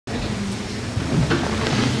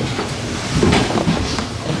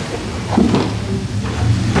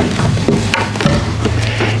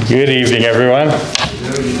Good evening, everyone.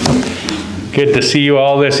 Good to see you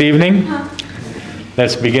all this evening.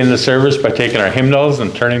 Let's begin the service by taking our hymnals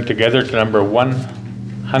and turning together to number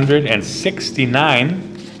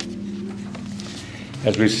 169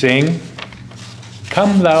 as we sing,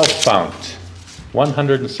 Come Thou Fount,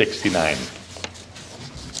 169.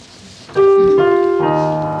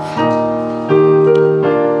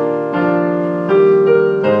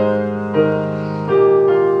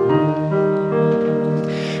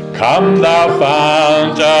 Come thou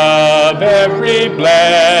fount of every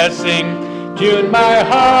blessing, tune my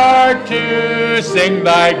heart to sing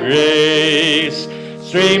thy grace.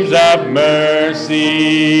 Streams of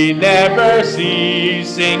mercy never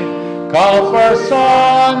ceasing, call for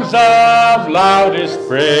songs of loudest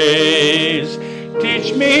praise.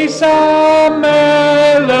 Teach me some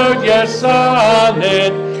melodious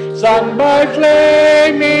sonnet, sung by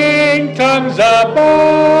flaming tongues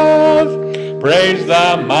above. Praise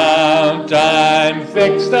the mount I'm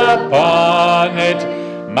fixed upon it,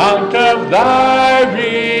 mount of thy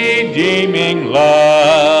redeeming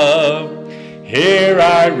love. Here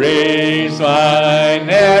I raise mine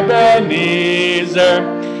Ebenezer,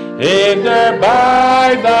 hither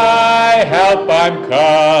by thy help I'm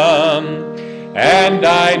come, and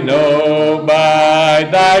I know by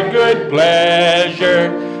thy good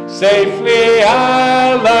pleasure safely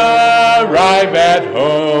I'll arrive at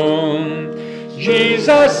home.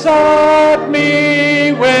 Jesus sought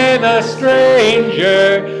me when a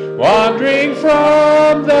stranger, wandering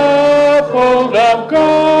from the fold of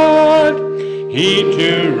God. He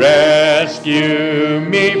to rescue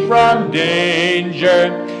me from danger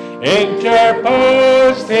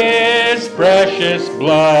interposed his precious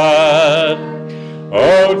blood.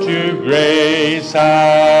 Oh, to grace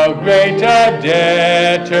how great a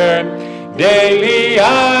debtor daily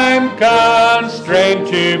I'm constrained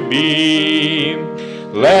to be.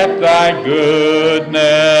 Let thy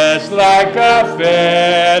goodness like a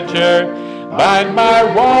fetter bind my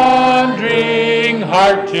wandering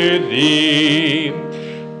heart to thee.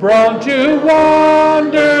 Prone to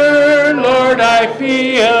wander, Lord, I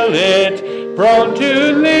feel it, prone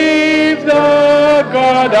to leave the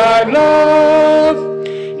God I love.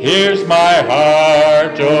 Here's my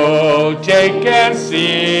heart, oh, take and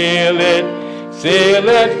seal it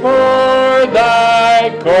for thy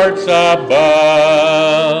courts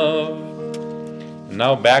above.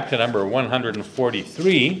 Now back to number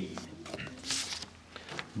 143.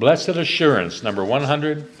 Blessed Assurance, number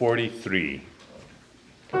 143.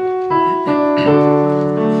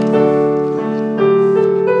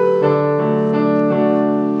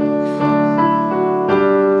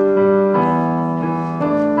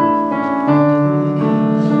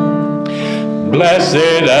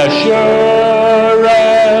 Blessed assurance,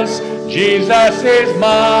 Jesus is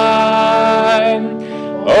mine.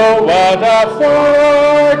 Oh, what a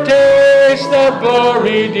foretaste of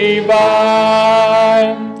glory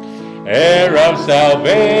divine. Heir of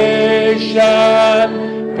salvation,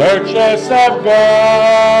 purchase of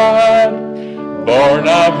God, born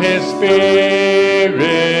of his Spirit,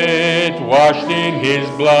 washed in his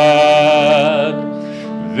blood.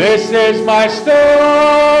 This is my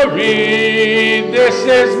story, this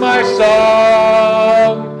is my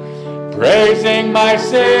song, praising my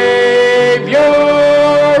Savior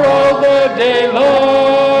all the day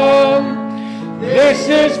long. This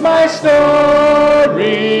is my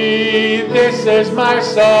story, this is my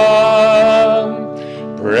song,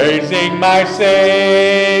 praising my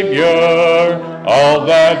Savior all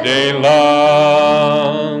the day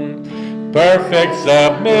long. Perfect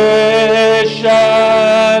submission,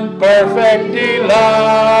 perfect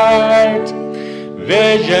delight,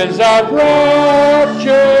 visions of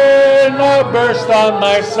rapture now burst on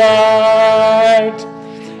my sight.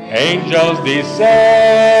 Angels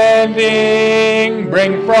descending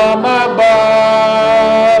bring from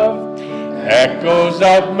above echoes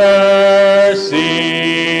of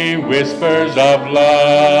mercy, whispers of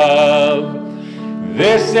love.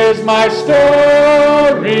 This is my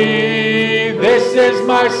story, this is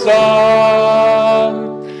my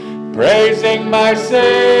song, praising my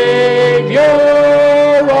Savior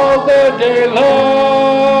all the day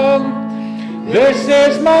long. This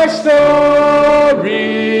is my story,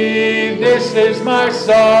 this is my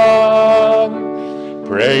song,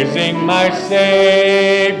 praising my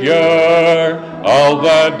Savior all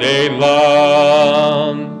the day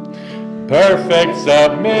long. Perfect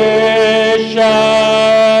submission,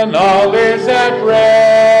 all is at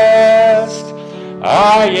rest.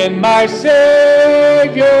 I in my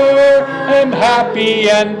Savior am happy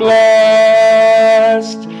and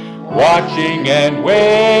blessed. watching and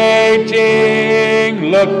waiting,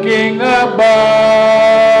 looking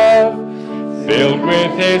above, filled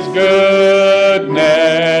with his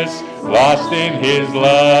goodness, lost in his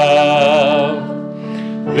love.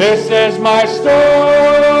 This is my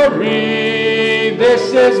story,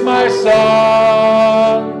 this is my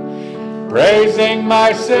song, praising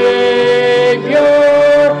my Savior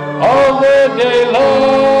all the day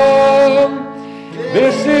long.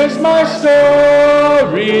 This is my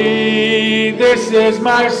story, this is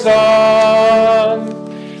my song,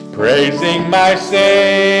 praising my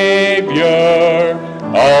Savior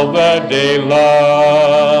all the day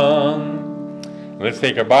long. Let's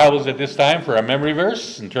take our Bibles at this time for our memory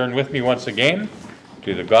verse and turn with me once again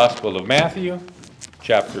to the Gospel of Matthew,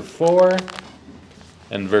 chapter 4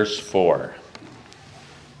 and verse 4.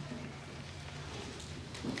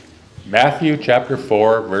 Matthew chapter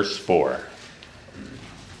 4, verse 4.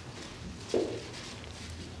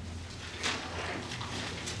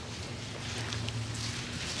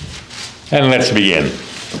 And let's begin.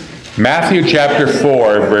 Matthew chapter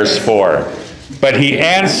 4, verse 4. But he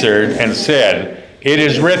answered and said, It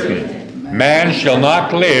is written, Man shall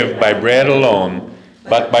not live by bread alone,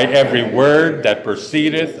 but by every word that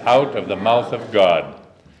proceedeth out of the mouth of God.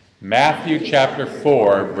 Matthew chapter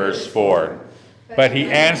 4, verse 4. But he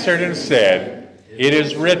answered and said, It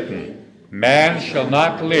is written, Man shall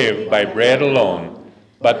not live by bread alone,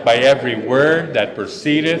 but by every word that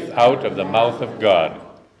proceedeth out of the mouth of God.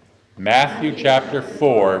 Matthew chapter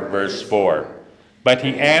 4, verse 4. But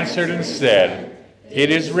he answered and said, It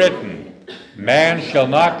is written, Man shall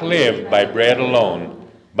not live by bread alone,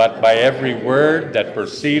 but by every word that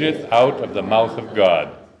proceedeth out of the mouth of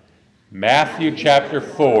God. Matthew chapter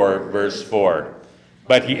 4, verse 4.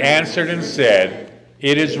 But he answered and said,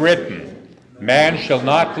 It is written, Man shall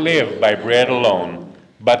not live by bread alone,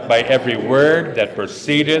 but by every word that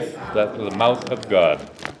proceedeth out of the mouth of God.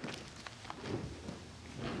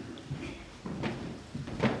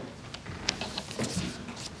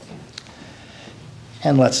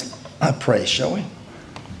 And let's pray, shall we?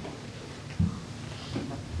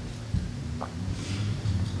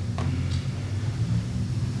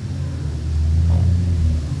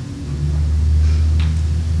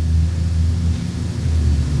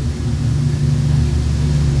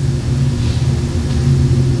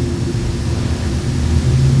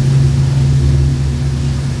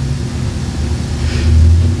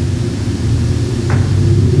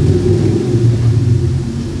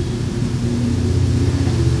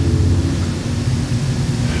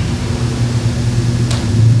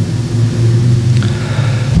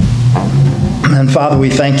 And Father, we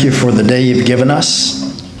thank you for the day you've given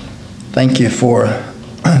us. Thank you for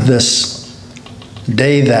this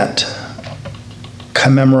day that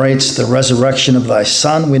commemorates the resurrection of thy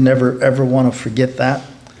Son. We never, ever want to forget that.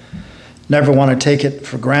 Never want to take it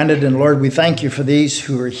for granted. And Lord, we thank you for these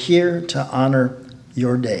who are here to honor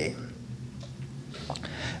your day.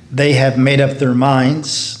 They have made up their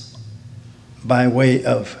minds by way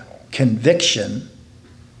of conviction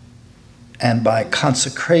and by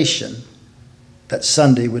consecration that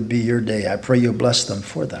Sunday would be your day. I pray you'll bless them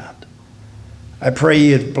for that. I pray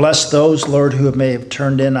you'd bless those, Lord, who may have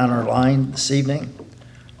turned in on our line this evening.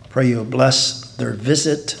 Pray you'll bless their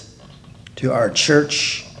visit to our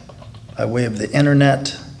church by way of the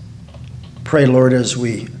internet. Pray, Lord, as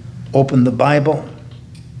we open the Bible,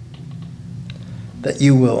 that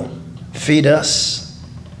you will feed us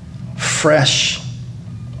fresh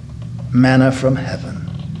manna from heaven.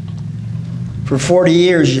 For 40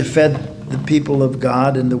 years you fed the people of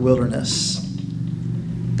God in the wilderness.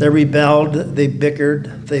 They rebelled, they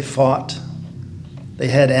bickered, they fought, they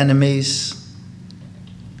had enemies,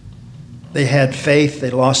 they had faith, they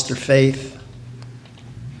lost their faith.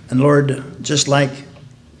 And Lord, just like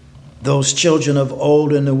those children of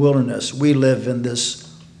old in the wilderness, we live in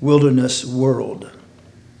this wilderness world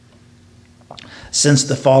since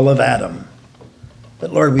the fall of Adam.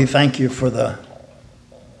 But Lord, we thank you for the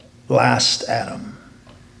last Adam,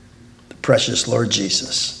 precious Lord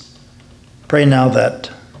Jesus. Pray now that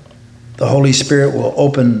the Holy Spirit will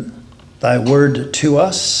open thy word to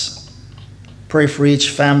us. Pray for each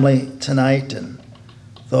family tonight and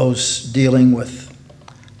those dealing with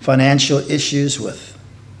financial issues, with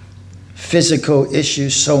physical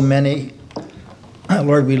issues, so many.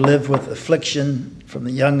 Lord, we live with affliction from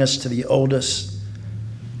the youngest to the oldest.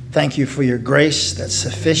 Thank you for your grace that's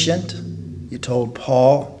sufficient. You told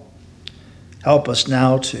Paul, help us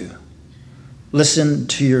now to listen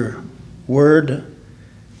to your word.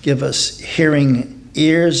 Give us hearing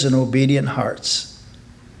ears and obedient hearts.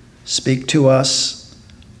 Speak to us.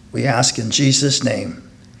 We ask in Jesus' name.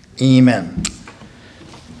 Amen.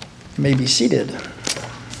 You may be seated.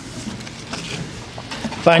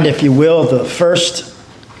 Find, if you will, the first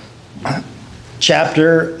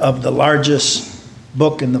chapter of the largest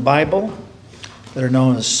book in the Bible, that are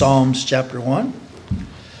known as Psalms chapter 1.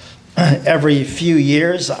 Every few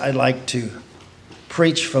years, I like to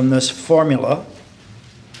preach from this formula,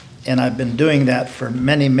 and I've been doing that for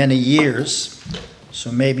many, many years. So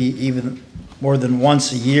maybe even more than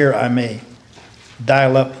once a year, I may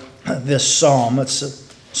dial up this psalm. It's a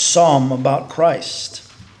psalm about Christ.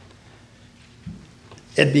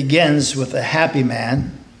 It begins with a happy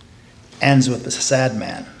man, ends with a sad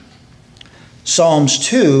man. Psalms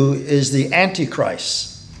 2 is the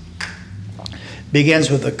Antichrist. Begins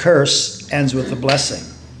with a curse, ends with a blessing.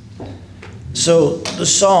 So the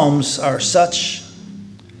Psalms are such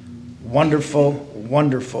wonderful,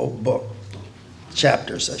 wonderful book.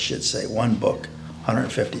 Chapters, I should say. One book,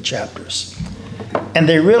 150 chapters. And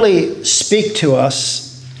they really speak to us.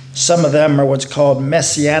 Some of them are what's called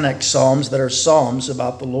messianic psalms, that are psalms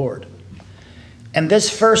about the Lord. And this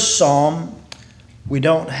first psalm, we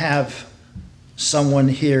don't have someone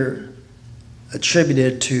here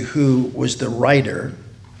attributed to who was the writer.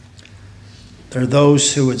 There are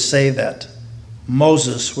those who would say that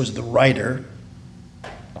Moses was the writer.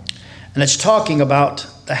 And it's talking about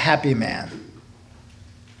the happy man.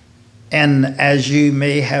 And as you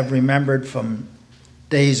may have remembered from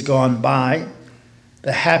days gone by,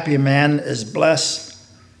 the happy man is blessed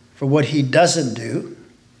for what he doesn't do.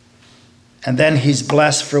 And then he's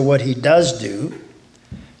blessed for what he does do.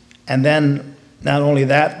 And then not only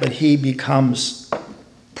that, but he becomes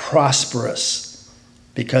prosperous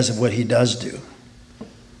because of what he does do.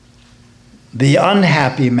 The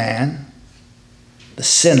unhappy man, the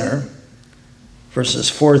sinner, verses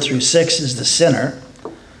 4 through 6 is the sinner.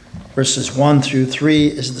 Verses 1 through 3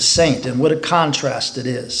 is the saint. And what a contrast it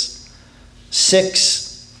is.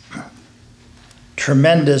 6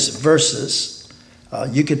 tremendous verses.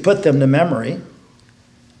 You could put them to memory,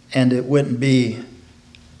 and it wouldn't be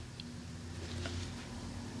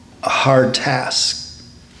a hard task.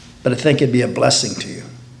 But I think it'd be a blessing to you.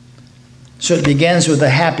 So it begins with a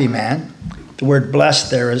happy man. The word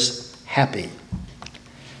blessed there is happy.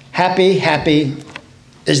 Happy, happy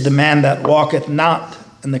is the man that walketh not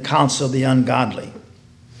in the counsel of the ungodly,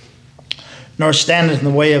 nor standeth in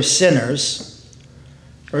the way of sinners,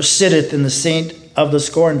 or sitteth in the seat of the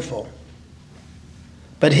scornful.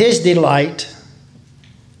 But his delight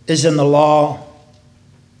is in the law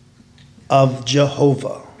of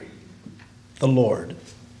Jehovah, the Lord.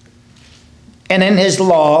 And in his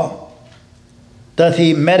law doth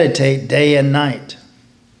he meditate day and night.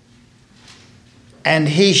 And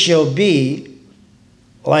he shall be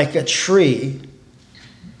like a tree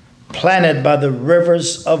planted by the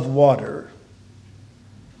rivers of water,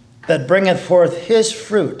 that bringeth forth his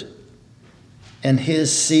fruit in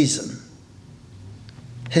his season.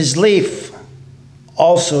 His leaf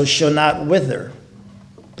also shall not wither.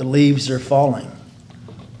 The leaves are falling.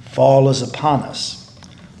 Fall is upon us.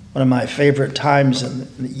 One of my favorite times in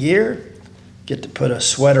the year, get to put a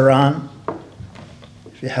sweater on.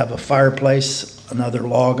 If you have a fireplace, another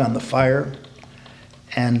log on the fire,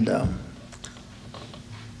 and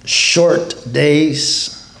short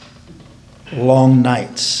days, long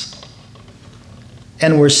nights.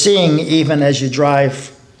 And we're seeing, even as you drive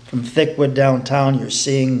from Thickwood downtown, you're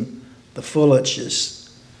seeing the foliage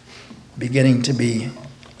is beginning to be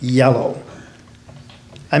yellow.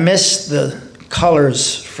 I miss the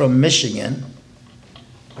colors from Michigan,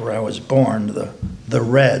 where I was born, the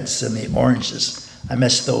reds and the oranges. I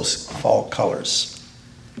miss those fall colors.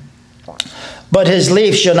 But his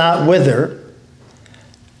leaf shall not wither,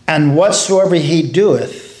 and whatsoever he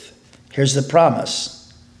doeth, here's the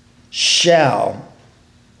promise, shall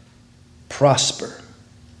prosper.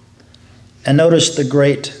 And notice the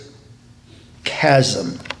great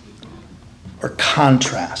chasm or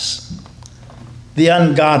contrast. The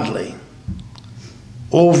ungodly.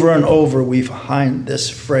 Over and over we find this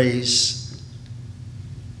phrase,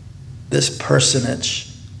 this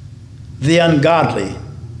personage. The ungodly,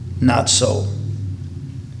 not so.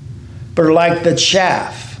 But like the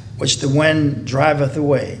chaff which the wind driveth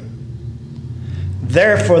away.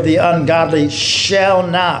 Therefore the ungodly shall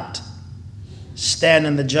not stand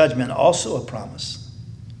in the judgment, also a promise,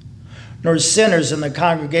 nor sinners in the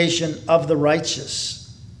congregation of the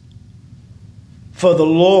righteous. For the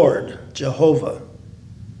Lord, Jehovah,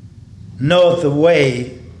 knoweth the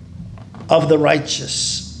way of the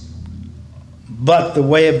righteous, but the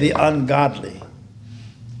way of the ungodly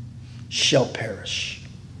shall perish.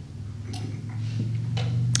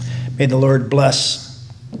 May the Lord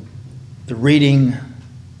bless the reading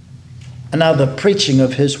and now the preaching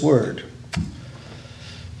of his word.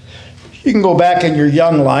 You can go back in your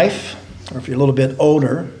young life, or if you're a little bit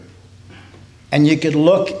older, and you could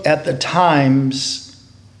look at the times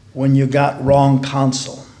when you got wrong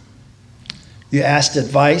counsel. You asked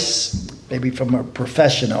advice, maybe from a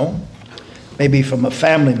professional, maybe from a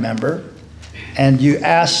family member, and you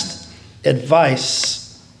asked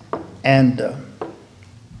advice, and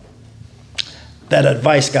that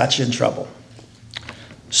advice got you in trouble.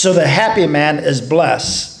 So the happy man is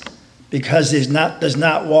blessed because he does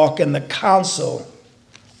not walk in the counsel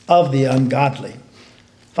of the ungodly.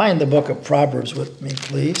 Find the book of Proverbs with me,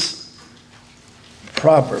 please.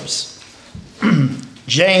 Proverbs.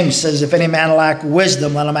 James says, if any man lack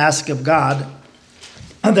wisdom, let him ask of God,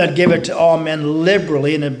 that giveth to all men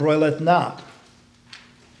liberally, and it broileth not.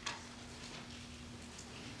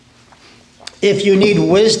 If you need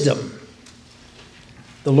wisdom,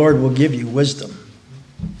 the Lord will give you wisdom.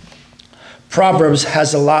 Proverbs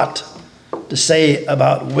has a lot to say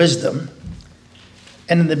about wisdom.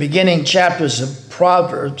 And in the beginning chapters of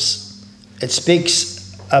Proverbs, it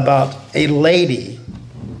speaks about a lady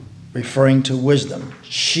referring to wisdom.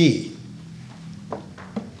 She.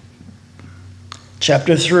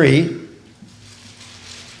 Chapter 3.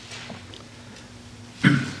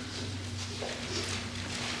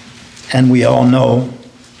 And we all know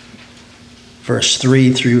verse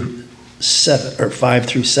 3 through 7, or 5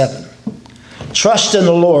 through 7. Trust in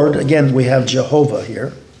the Lord. Again, we have Jehovah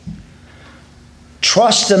here.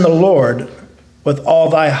 Trust in the Lord with all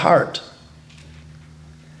thy heart,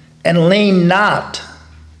 and lean not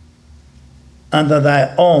unto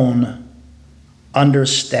thy own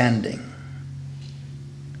understanding.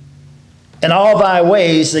 In all thy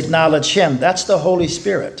ways acknowledge him. That's the Holy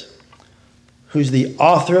Spirit, who's the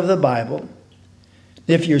author of the Bible.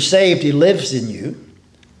 If you're saved, he lives in you.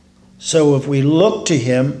 So if we look to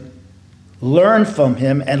him, learn from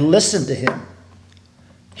him, and listen to him,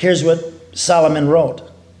 here's what Solomon wrote.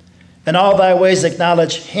 In all thy ways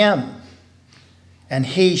acknowledge him, and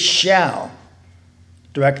he shall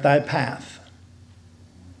direct thy path.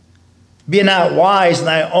 Be not wise in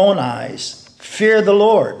thy own eyes. Fear the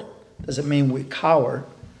Lord. Doesn't mean we cower.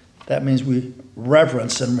 That means we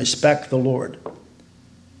reverence and respect the Lord.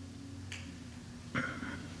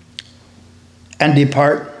 And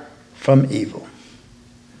depart from evil.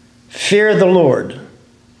 Fear the Lord.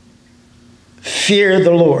 Fear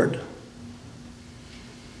the Lord.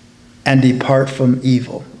 And depart from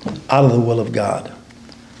evil, out of the will of God.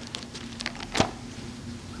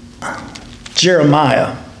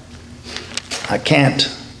 Jeremiah, I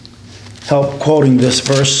can't help quoting this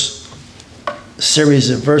series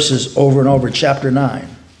of verses over and over, chapter 9.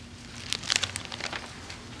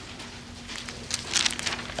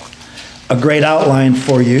 A great outline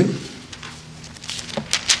for you.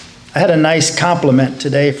 I had a nice compliment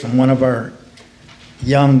today from one of our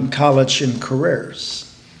young college and careers,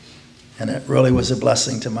 and it really was a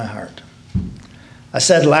blessing to my heart. I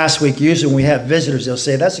said last week, usually when we have visitors, they'll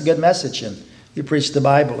say, that's a good message, and you preach the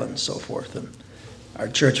Bible and so forth. And our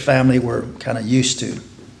church family, we're kind of used to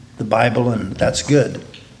the Bible, and that's good.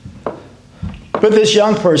 But this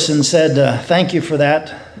young person said, thank you for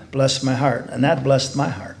that, bless my heart. And that blessed my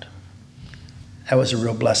heart. That was a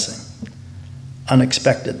real blessing,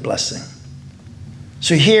 unexpected blessing.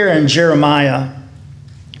 So here in Jeremiah,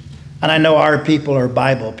 and I know our people are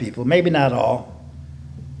Bible people, maybe not all.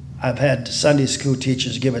 I've had Sunday school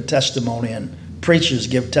teachers give a testimony and preachers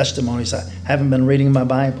give testimonies. I haven't been reading my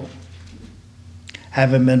Bible,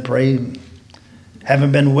 haven't been praying,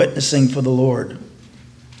 haven't been witnessing for the Lord.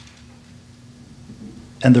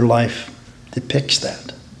 And their life depicts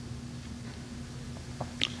that.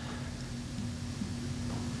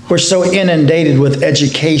 We're so inundated with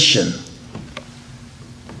education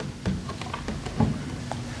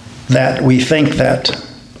that we think that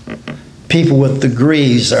people with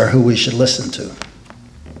degrees are who we should listen to.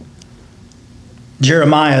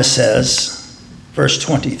 Jeremiah says, verse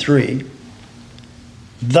 23,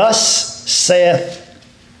 thus saith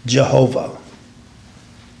Jehovah,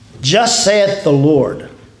 just saith the Lord,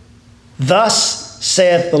 thus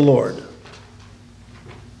saith the Lord,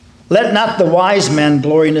 let not the wise man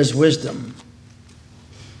glory in his wisdom,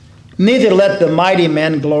 neither let the mighty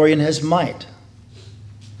man glory in his might.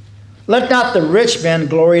 Let not the rich man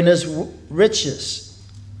glory in his riches,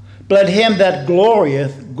 but let him that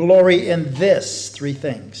glorieth glory in this, three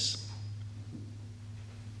things: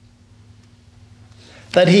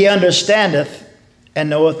 that he understandeth and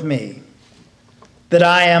knoweth me, that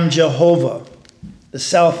I am Jehovah, the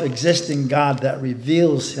self-existing God that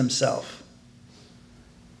reveals himself,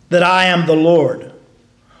 that I am the Lord,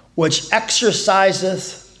 which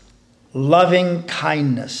exerciseth loving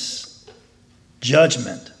kindness,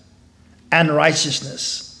 judgment, and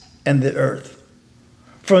righteousness in the earth.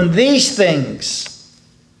 From these things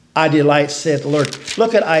I delight, saith the Lord.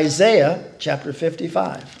 Look at Isaiah chapter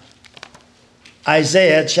 55.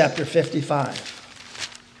 Isaiah chapter 55.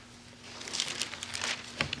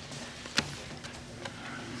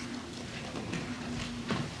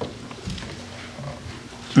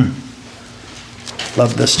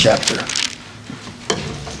 Love this chapter.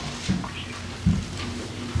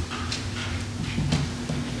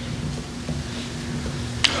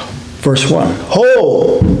 Verse 1.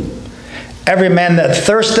 Ho, every man that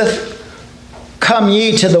thirsteth, come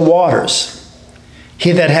ye to the waters.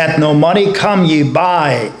 He that hath no money, come ye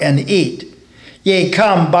buy and eat. Yea,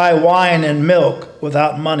 come buy wine and milk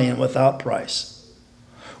without money and without price.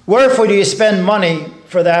 Wherefore do ye spend money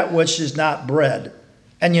for that which is not bread,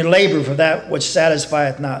 and you labor for that which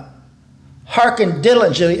satisfieth not? Hearken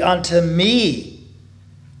diligently unto me,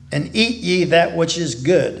 and eat ye that which is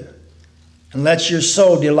good, and let your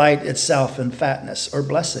soul delight itself in fatness, or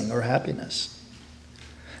blessing, or happiness.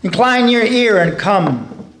 Incline your ear and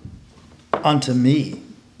come unto me.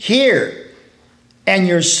 Hear, and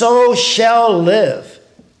your soul shall live,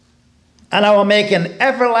 and I will make an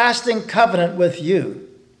everlasting covenant with you,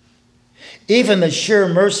 even the sure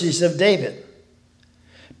mercies of David.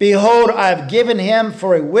 Behold, I have given him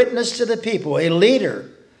for a witness to the people, a leader,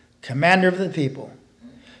 commander of the people.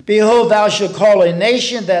 Behold, thou shalt call a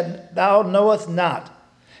nation that thou knowest not,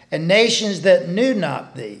 and nations that knew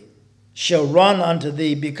not thee shall run unto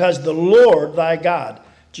thee, because the Lord thy God,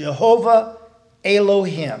 Jehovah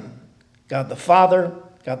Elohim, God the Father,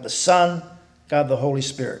 God the Son, God the Holy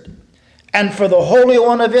Spirit, and for the Holy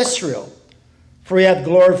One of Israel, for he hath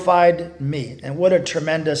glorified me. And what a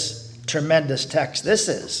tremendous, tremendous text this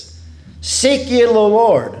is. Seek ye the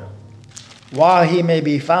Lord while he may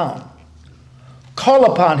be found.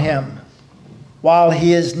 Call upon him while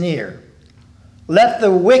he is near. Let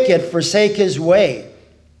the wicked forsake his way,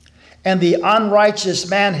 and the unrighteous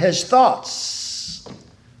man his thoughts,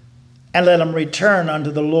 and let him return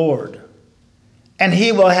unto the Lord, and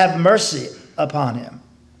he will have mercy upon him,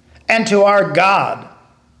 and to our God,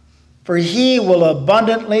 for he will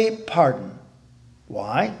abundantly pardon.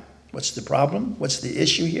 Why? What's the problem? What's the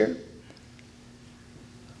issue here?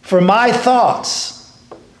 For my thoughts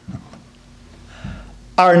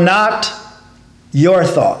are not your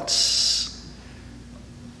thoughts,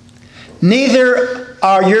 neither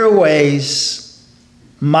are your ways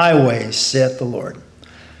my ways, saith the Lord.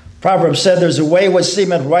 Proverbs said, there's a way which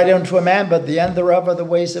seemeth right unto a man, but the end thereof are the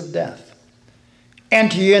ways of death.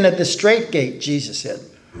 Enter ye in at the strait gate, Jesus said.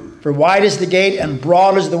 For wide is the gate, and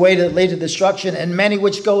broad is the way that lead to destruction, and many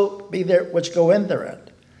which go in therein.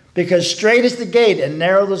 Because strait is the gate, and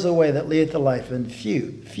narrow is the way that leadeth to life, and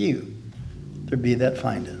few there be that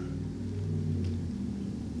find it.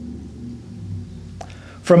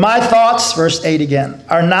 For my thoughts, verse 8 again,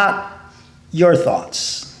 are not your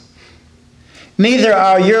thoughts, neither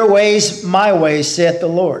are your ways my ways, saith the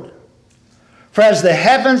Lord. For as the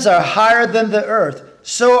heavens are higher than the earth,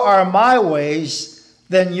 so are my ways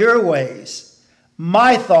than your ways,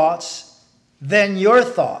 my thoughts than your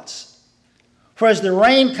thoughts. For as the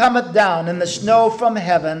rain cometh down and the snow from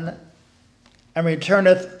heaven, and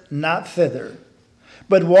returneth not thither,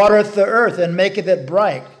 but watereth the earth, and maketh it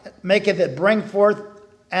bright, maketh it bring forth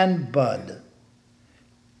and bud,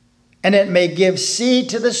 and it may give seed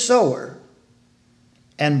to the sower,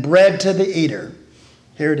 and bread to the eater.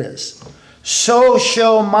 Here it is. So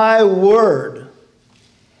shall my word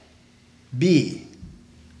be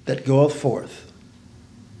that goeth forth.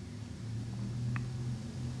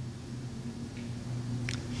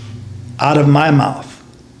 Out of my mouth.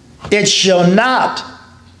 It shall not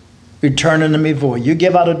return unto me void. You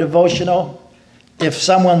give out a devotional, if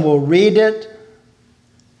someone will read it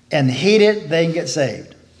and heed it, they can get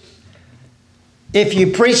saved. If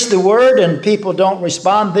you preach the word and people don't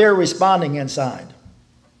respond, they're responding inside.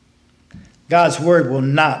 God's word will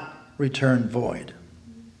not return void.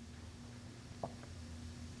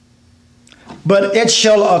 But it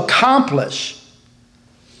shall accomplish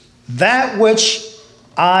that which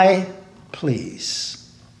I please.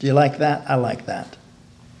 Do you like that? I like that.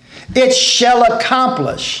 It shall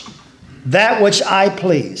accomplish that which I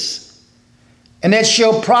please, and it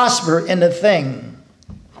shall prosper in the thing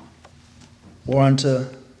whereunto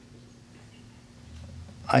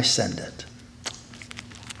I send it.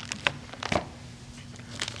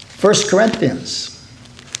 1 Corinthians.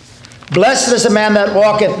 Blessed is the man that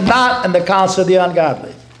walketh not in the counsel of the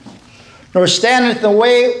ungodly, nor standeth in the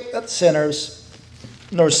way of sinners,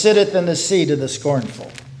 nor sitteth in the seat of the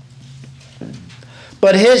scornful.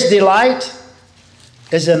 But his delight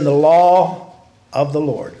is in the law of the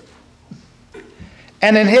Lord.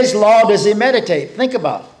 And in his law does he meditate. Think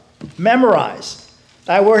about it. Memorize.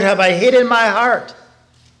 Thy word have I hid in my heart,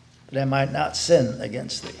 that I might not sin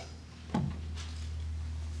against thee.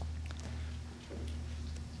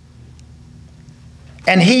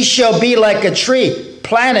 And he shall be like a tree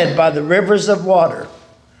planted by the rivers of water,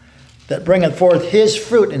 that bringeth forth his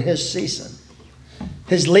fruit in his season.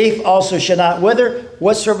 His leaf also shall not wither.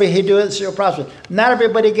 Whatsoever he doeth shall prosper. Not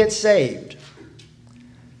everybody gets saved.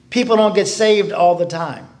 People don't get saved all the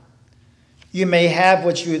time. You may have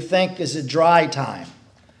what you think is a dry time.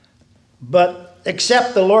 But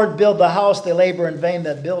except the Lord build the house, they labor in vain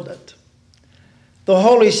that build it. The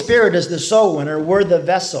Holy Spirit is the soul winner. We're the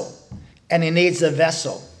vessel. And he needs a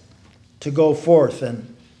vessel to go forth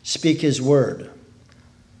and speak his word.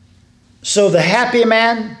 So the happy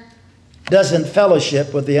man doesn't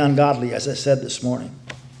fellowship with the ungodly, as I said this morning.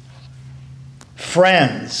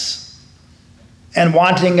 Friends and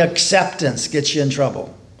wanting acceptance gets you in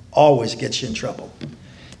trouble. Always gets you in trouble.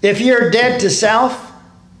 If you're dead to self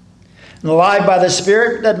and alive by the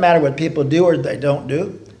Spirit, it doesn't matter what people do or they don't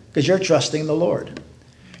do, because you're trusting the Lord.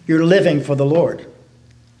 You're living for the Lord.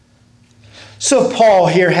 So Paul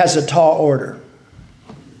here has a tall order.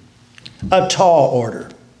 A tall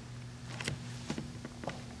order.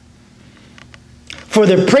 For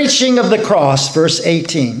the preaching of the cross, verse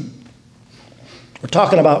 18. We're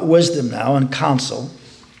talking about wisdom now and counsel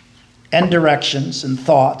and directions and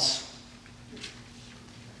thoughts.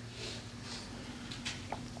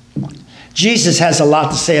 Jesus has a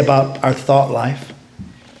lot to say about our thought life.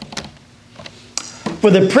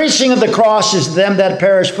 For the preaching of the cross is to them that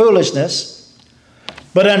perish foolishness,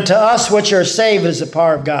 but unto us which are saved is the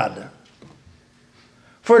power of God.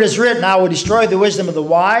 For it is written, I will destroy the wisdom of the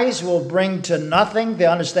wise, will bring to nothing the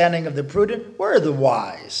understanding of the prudent. Where are the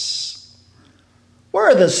wise?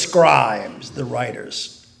 Where are the scribes, the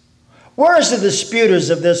writers? Where is the disputers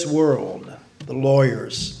of this world, the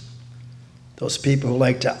lawyers, those people who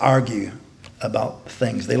like to argue about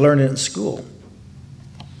things? They learn it in school.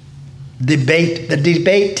 The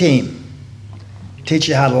debate team teach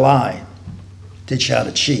you how to lie, teach you how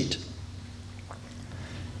to cheat,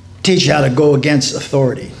 teach you how to go against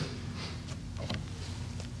authority.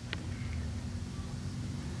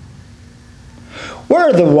 Where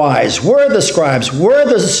are the wise? Where are the scribes? Where are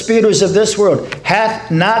the disputers of this world? Hath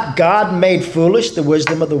not God made foolish the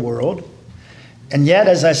wisdom of the world? And yet,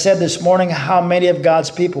 as I said this morning, how many of God's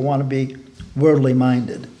people want to be worldly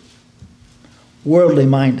minded? Worldly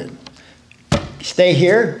minded. Stay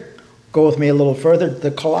here. Go with me a little further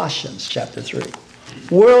to Colossians chapter 3.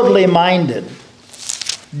 Worldly minded.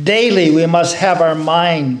 Daily we must have our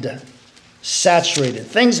mind saturated.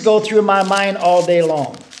 Things go through my mind all day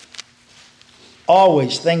long.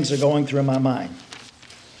 Always things are going through my mind.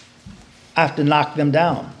 I have to knock them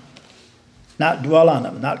down. Not dwell on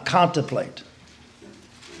them. Not contemplate.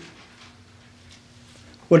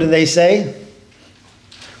 What do they say?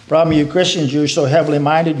 Problem, you Christians, you're so heavenly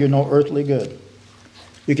minded, you're no earthly good.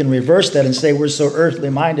 You can reverse that and say we're so earthly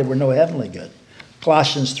minded, we're no heavenly good.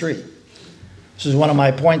 Colossians 3. This is one of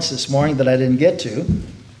my points this morning that I didn't get to.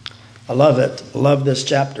 I love it. I love this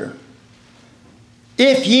chapter.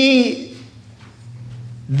 If ye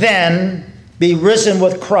then be risen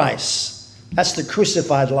with Christ. That's the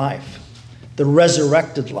crucified life, the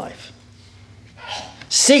resurrected life.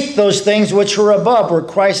 Seek those things which are above, where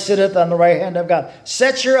Christ sitteth on the right hand of God.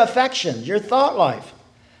 Set your affections, your thought life,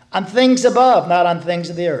 on things above, not on things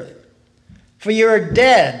of the earth. For you are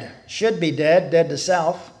dead, should be dead, dead to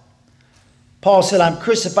self. Paul said, I'm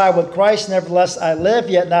crucified with Christ, nevertheless I live,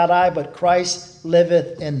 yet not I, but Christ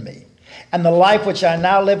liveth in me. And the life which I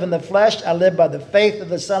now live in the flesh, I live by the faith of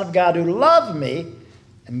the Son of God, who loved me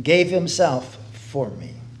and gave himself for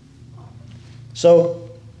me. So,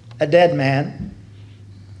 a dead man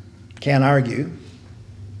can't argue,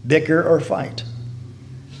 bicker, or fight.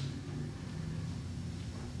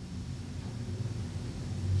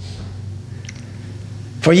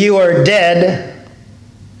 For you are dead,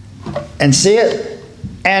 and see it,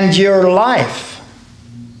 and your life.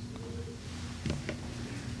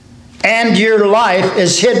 And your life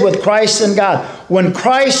is hid with Christ in God. When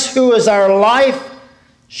Christ, who is our life,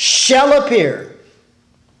 shall appear.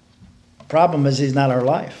 The problem is he's not our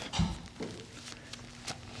life.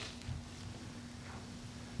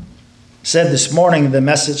 Said this morning, the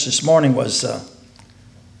message this morning was,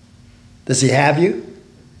 does he have you?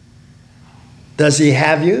 Does he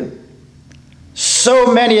have you?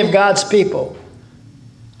 So many of God's people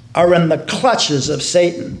are in the clutches of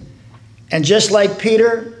Satan. And just like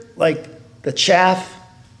Peter, like the chaff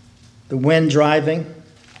the wind driving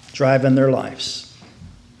their lives.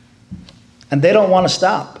 And they don't want to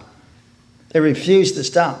stop. They refuse to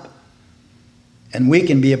stop. And we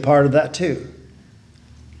can be a part of that too.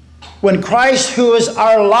 When Christ, who is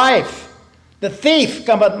our life, the thief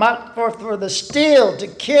cometh not forth for the steal, to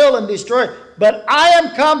kill and destroy, but I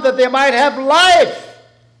am come that they might have life,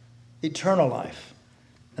 eternal life,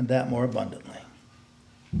 and that more abundantly.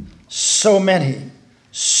 So many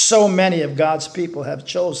of God's people have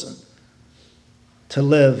chosen to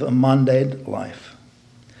live a mundane life,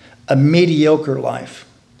 a mediocre life,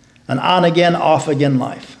 an on-again, off-again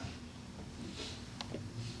life.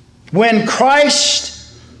 When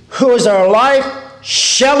Christ, who is our life,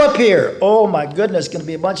 shall appear. Oh my goodness, going to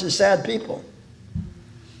be a bunch of sad people.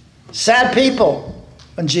 Sad people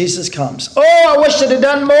when Jesus comes. Oh, I wish I'd have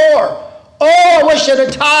done more. Oh, I wish I'd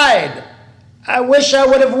have tithed. I wish I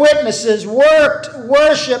would have witnesses, worked,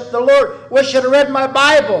 worshiped the Lord. Wish I'd have read my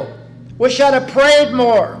Bible. Wish I'd have prayed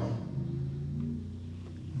more.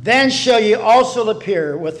 Then shall ye also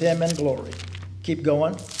appear with him in glory. Keep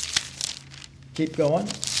going. Keep going.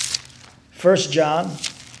 1 John.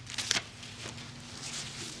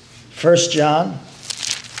 1 John.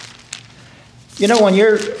 You know, when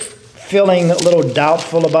you're feeling a little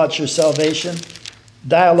doubtful about your salvation,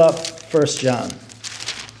 dial up 1 John.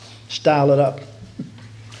 Just dial it up.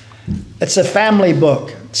 It's a family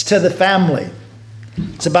book. It's to the family.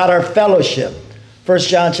 It's about our fellowship. 1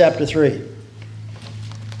 John chapter 3.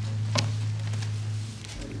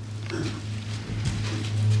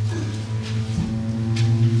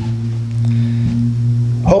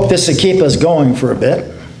 Hope this will keep us going for a bit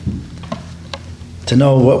to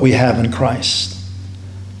know what we have in Christ.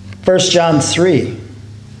 1 John 3.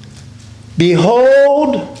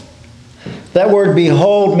 Behold, that word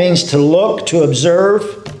behold means to look, to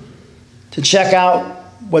observe, to check out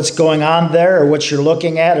what's going on there or what you're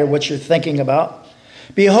looking at or what you're thinking about.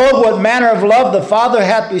 Behold, what manner of love the Father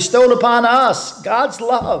hath bestowed upon us. God's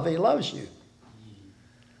love. He loves you.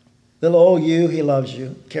 Little old you, he loves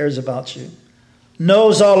you, cares about you,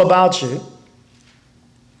 knows all about you,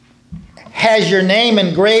 has your name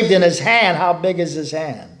engraved in his hand. How big is his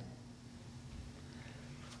hand?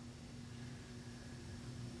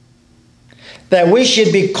 That we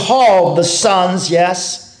should be called the sons,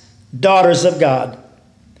 yes, daughters of God.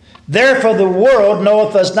 Therefore the world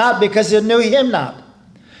knoweth us not, because it knew him not.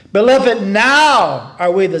 Beloved, now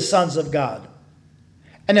are we the sons of God.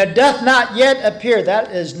 And it doth not yet appear.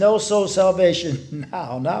 That is no soul salvation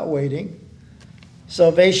now, not waiting.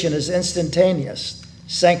 Salvation is instantaneous.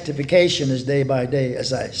 Sanctification is day by day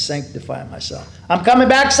as I sanctify myself. I'm coming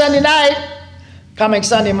back Sunday night, coming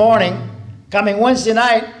Sunday morning, coming Wednesday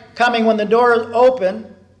night, coming when the door is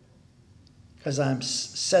open, because I'm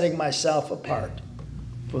setting myself apart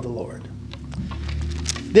for the Lord.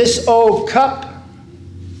 This old cup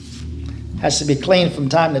has to be cleaned from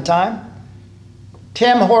time to time.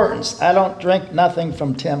 Tim Hortons. I don't drink nothing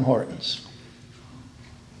from Tim Hortons.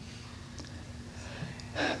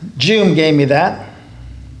 June gave me that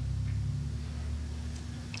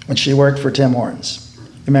when she worked for Tim Hortons.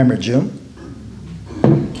 Remember June?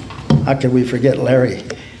 How could we forget Larry?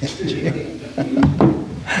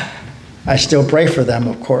 I still pray for them,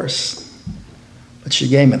 of course. But she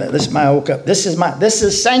gave me that. This is my old cup. This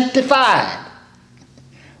is sanctified.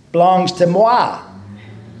 Belongs to moi.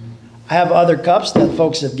 I have other cups that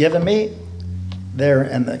folks have given me. They're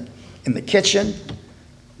in the kitchen.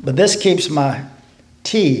 But this keeps my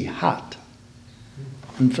tea hot.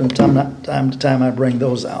 And from time to time I bring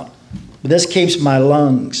those out. But this keeps my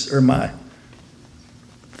lungs or my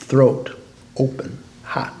throat open,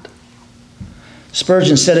 hot.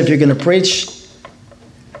 Spurgeon said if you're going to preach,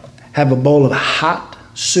 have a bowl of hot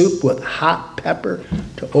soup with hot pepper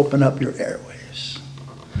to open up your airways.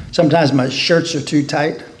 Sometimes my shirts are too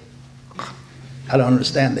tight. I don't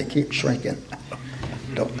understand. They keep shrinking.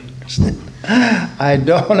 Don't understand. I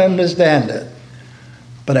don't understand it.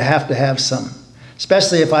 But I have to have some.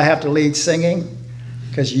 Especially if I have to lead singing,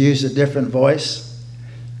 because you use a different voice.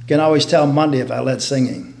 You can always tell Monday if I led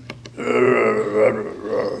singing.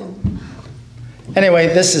 Anyway,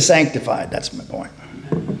 this is sanctified. That's my point.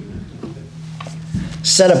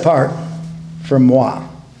 Set apart from moi.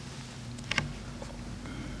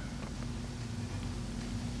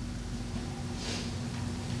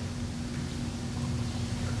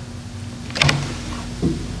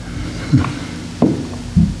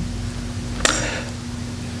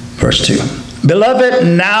 Verse 2. Beloved,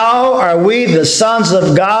 now are we the sons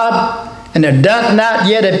of God, and it doth not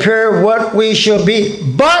yet appear what we shall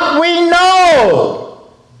be. But we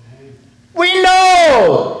know. We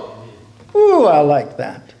know. Ooh, I like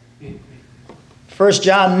that. 1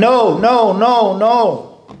 John, no, no, no,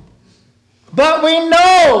 no. But we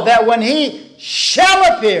know that when he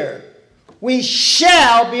shall appear, we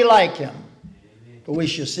shall be like him. For we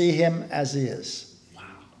shall see him as he is.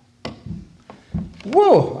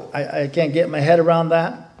 Whoa, I can't get my head around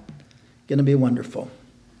that. Going to be wonderful.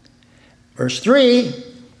 Verse 3,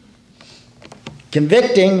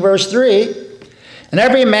 convicting, verse 3. And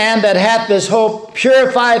every man that hath this hope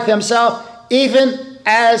purifieth himself, even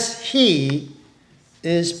as he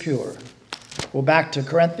is pure. Go back to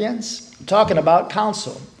Corinthians, talking about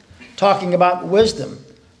counsel, talking about wisdom,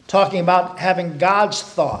 talking about having God's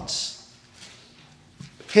thoughts,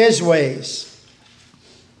 his ways,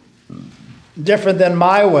 different than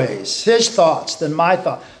my ways, his thoughts than my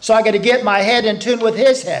thoughts. So I got to get my head in tune with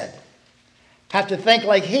his head. Have to think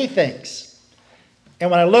like he thinks. And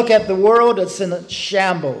when I look at the world, it's in a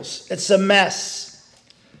shambles. It's a mess.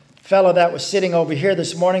 Fellow that was sitting over here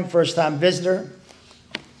this morning, first time visitor,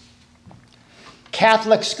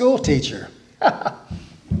 Catholic school teacher.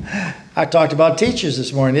 I talked about teachers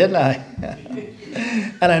this morning, didn't I?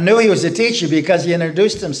 And I knew he was a teacher because he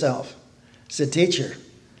introduced himself as a teacher.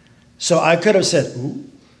 So I could have said, ooh,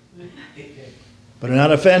 but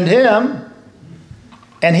not offend him.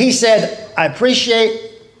 And he said, I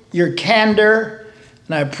appreciate your candor,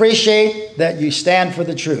 and I appreciate that you stand for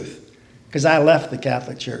the truth, because I left the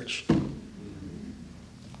Catholic Church.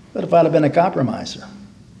 What if I'd have been a compromiser?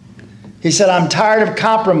 He said, I'm tired of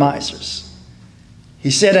compromisers.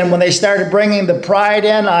 He said, and when they started bringing the pride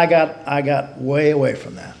in, I got way away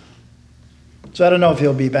from that. So I don't know if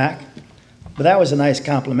he'll be back, but that was a nice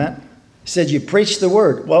compliment. He said, you preach the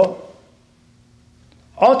word. Well,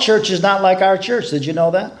 all church is not like our church. Did you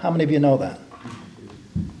know that? How many of you know that?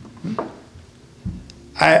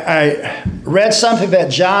 I read something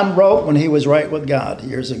that John wrote when he was right with God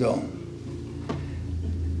years ago.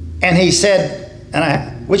 And he said,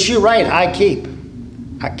 which you write, I keep,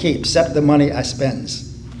 except the money I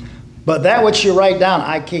spends. But that which you write down,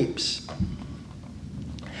 I keeps.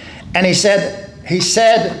 And he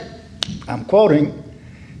said, I'm quoting,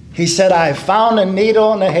 he said, I found a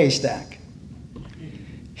needle in a haystack.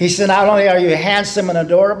 He said, not only are you handsome and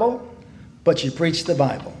adorable, but you preach the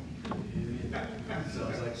Bible.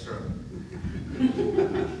 Sounds like struggle.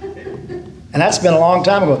 And that's been a long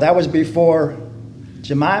time ago. That was before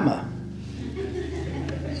Jemima.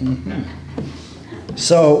 Mm-hmm.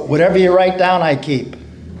 So whatever you write down, I keep.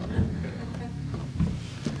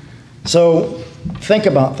 So think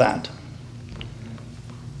about that.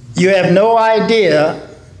 You have no idea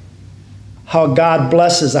how God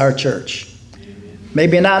blesses our church.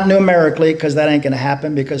 Maybe not numerically, because that ain't going to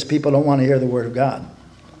happen, because people don't want to hear the word of God.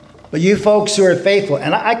 But you folks who are faithful,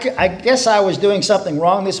 and I guess I was doing something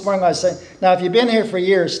wrong this morning. I was saying, now if you've been here for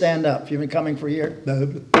years, stand up. If you've been coming for years,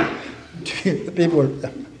 people were.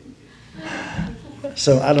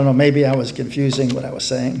 So I don't know, maybe I was confusing what I was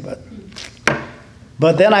saying,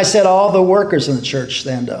 but then I said all the workers in the church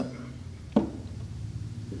stand up.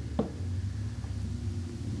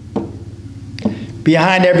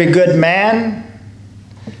 Behind every good man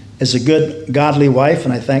is a good godly wife,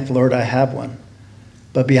 and I thank the Lord I have one.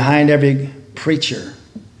 But behind every preacher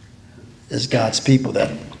is God's people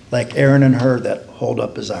that, like Aaron and Hur, that hold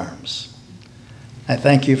up his arms. I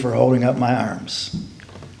thank you for holding up my arms.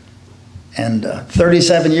 And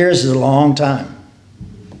 37 years is a long time.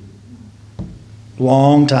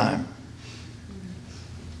 Long time.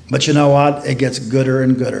 But you know what? It gets gooder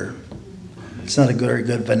and gooder. It's not a good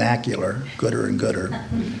vernacular. Gooder and gooder.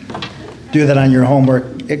 Do that on your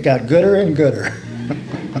homework. It got gooder and gooder.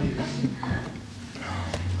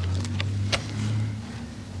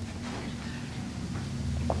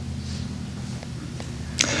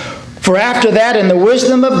 For after that, in the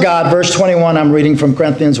wisdom of God, verse 21, I'm reading from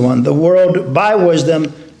Corinthians 1, the world by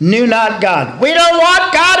wisdom knew not God. We don't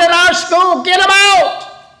want God in our school. Get him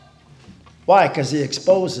out. Why? Because he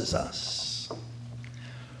exposes us.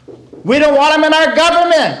 We don't want him in our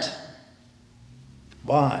government.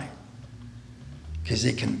 Why? Because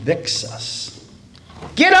he convicts us.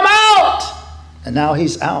 Get him out! And now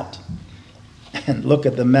he's out. And look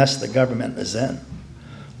at the mess the government is in.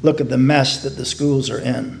 Look at the mess that the schools are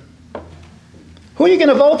in. Who are you going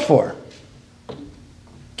to vote for?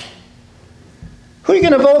 Who are you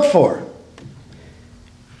going to vote for?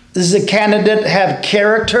 Does the candidate have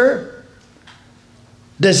character?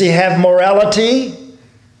 Does he have morality?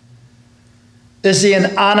 Is he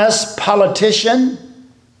an honest politician?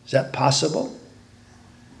 Is that possible?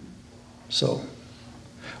 So,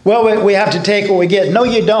 well, we have to take what we get. No,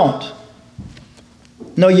 you don't.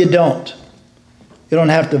 No, you don't. You don't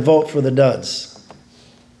have to vote for the duds.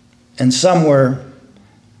 And somewhere,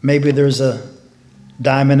 maybe there's a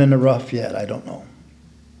diamond in the rough yet, I don't know.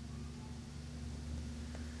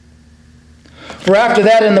 For after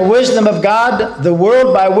that, in the wisdom of God, the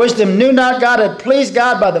world by wisdom knew not God, had pleased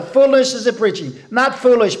God by the foolishness of preaching. Not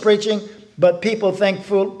foolish preaching, but people think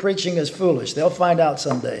preaching is foolish. They'll find out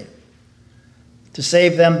someday. To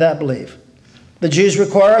save them that believe. The Jews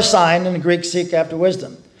require a sign, and the Greeks seek after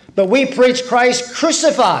wisdom. But we preach Christ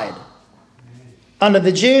crucified. Unto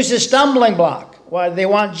the Jews a stumbling block. Why? They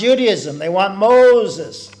want Judaism. They want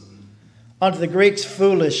Moses. Unto the Greeks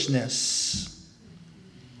foolishness.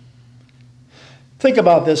 Think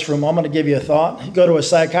about this for a moment to give you a thought. You go to a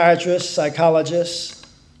psychiatrist, psychologist.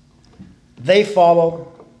 They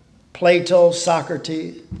follow Plato,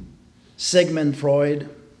 Socrates, Sigmund Freud.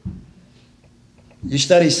 You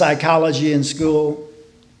study psychology in school.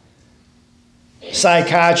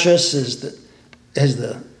 Psychiatrist is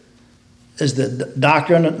the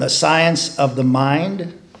doctrine, the science of the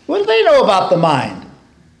mind. What do they know about the mind?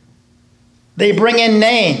 They bring in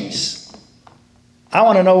names. I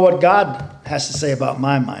want to know what God has to say about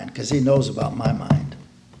my mind, because he knows about my mind.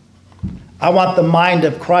 I want the mind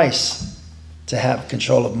of Christ to have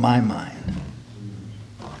control of my mind,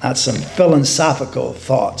 not some philosophical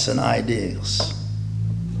thoughts and ideals.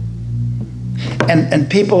 And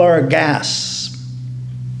people are aghast.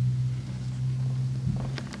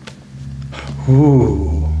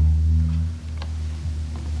 Ooh.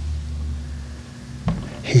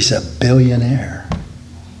 He's a billionaire.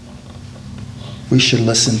 We should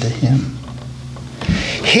listen to him.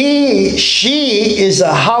 She is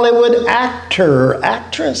a Hollywood actor,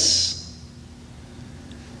 actress.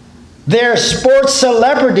 They're sports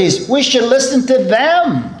celebrities. We should listen to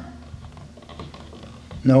them.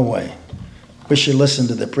 No way. We should listen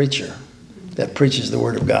to the preacher that preaches the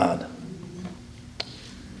Word of God.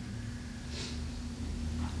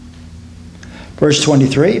 Verse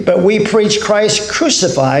 23, but we preach Christ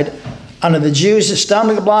crucified, unto the Jews a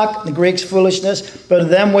stumbling block, the Greeks foolishness, but to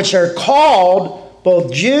them which are called,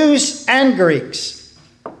 both Jews and Greeks,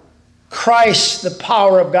 Christ the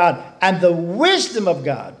power of God and the wisdom of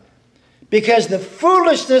God. Because the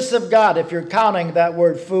foolishness of God, if you're counting that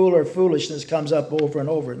word fool or foolishness, comes up over and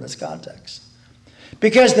over in this context.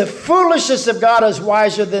 Because the foolishness of God is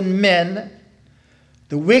wiser than men,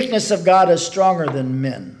 the weakness of God is stronger than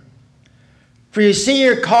men. For you see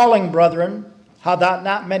your calling, brethren, how that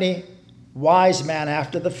not many wise men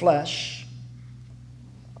after the flesh.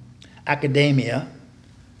 Academia.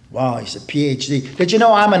 Wow, he's a PhD. Did you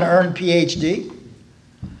know I'm an earned PhD?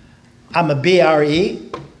 I'm a BRE,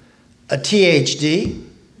 a THD.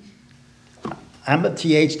 I'm a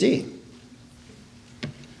THD.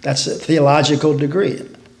 That's a theological degree.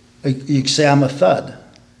 You could say I'm a thud.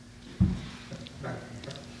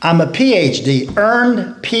 I'm a PhD,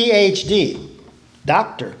 earned PhD,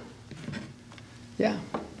 doctor. Yeah.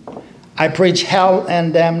 I preach hell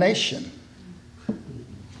and damnation.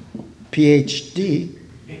 PhD.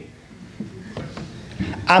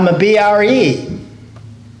 I'm a BRE,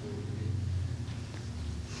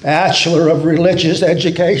 Bachelor of Religious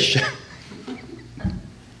Education.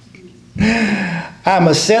 I'm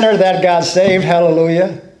a sinner that got saved,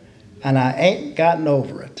 hallelujah, and I ain't gotten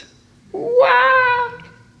over it. Wow!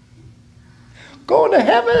 Going to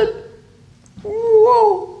heaven.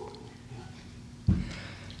 Whoa!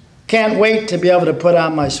 Can't wait to be able to put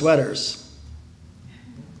on my sweaters.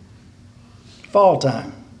 Fall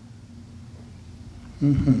time.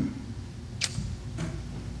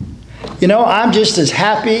 You know, I'm just as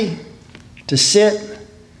happy to sit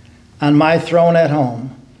on my throne at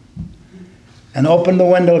home and open the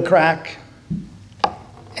window crack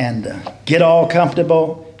and get all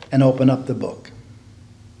comfortable and open up the book.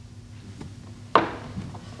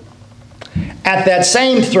 At that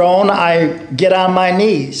same throne, I get on my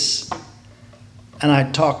knees and I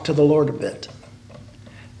talk to the Lord a bit.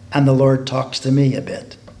 And the Lord talks to me a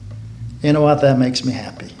bit. You know what? That makes me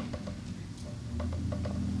happy.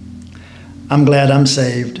 I'm glad I'm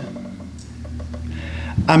saved.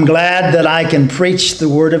 I'm glad that I can preach the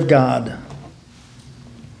Word of God.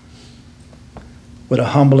 What a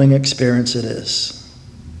humbling experience it is.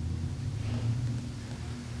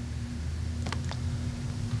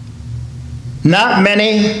 Not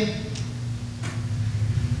many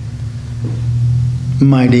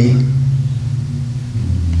mighty,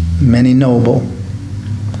 many noble.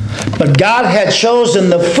 But God had chosen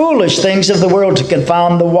the foolish things of the world to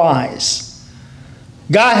confound the wise.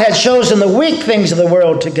 God had chosen the weak things of the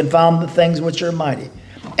world to confound the things which are mighty.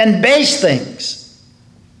 And base things.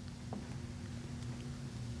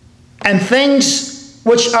 And things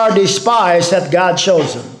which are despised hath God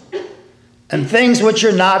chosen. And things which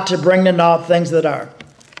are not, to bring to naught things that are.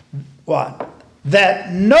 What?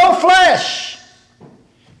 that no flesh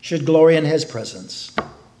should glory in his presence.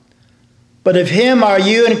 But of him are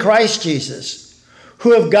you in Christ Jesus,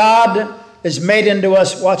 who of God is made unto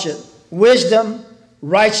us, watch it, wisdom,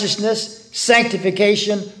 righteousness,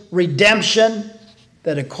 sanctification, redemption,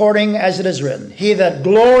 that according as it is written, he that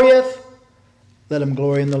glorieth, let him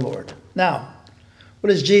glory in the Lord. Now, what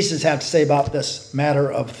does Jesus have to say about this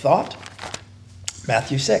matter of thought?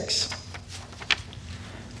 Matthew 6.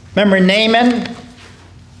 Remember Naaman,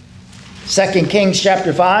 2 Kings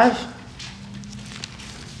chapter 5?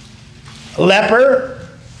 Leper,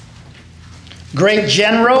 great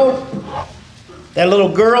general. That little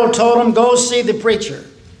girl told him, go see the preacher.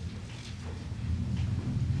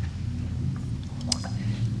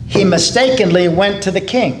 He mistakenly went to the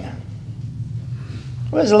king.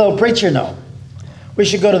 What does the little preacher know? We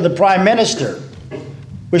should go to the prime minister.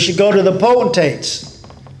 We should go to the potentates.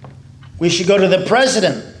 We should go to the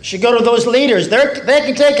president. We should go to those leaders. They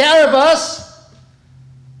can take care of us.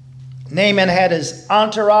 Naaman had his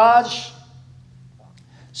entourage,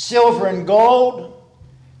 silver and gold,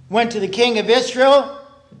 went to the king of Israel.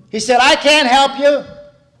 He said, I can't help you.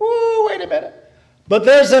 Woo, wait a minute. But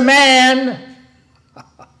there's a man.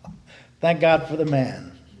 Thank God for the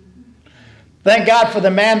man. Thank God for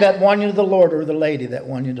the man that won you to the Lord, or the lady that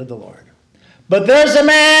won you to the Lord. But there's a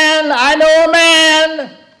man, I know a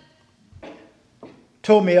man,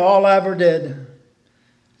 told me all I ever did,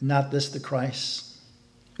 not this the Christ.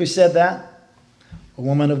 Who said that? A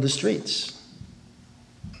woman of the streets.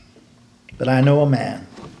 But I know a man.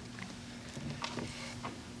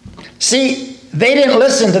 See, they didn't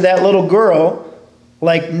listen to that little girl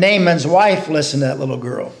like Naaman's wife listened to that little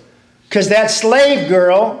girl. Because that slave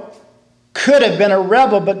girl could have been a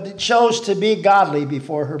rebel, but chose to be godly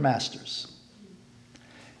before her masters.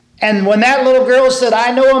 And when that little girl said,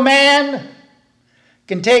 I know a man,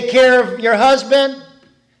 can take care of your husband,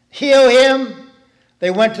 heal him,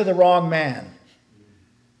 they went to the wrong man.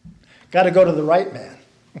 Got to go to the right man.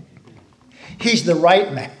 He's the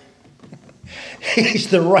right man. He's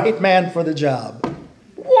the right man for the job.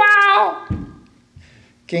 Wow!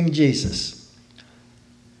 King Jesus.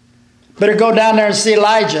 Better go down there and see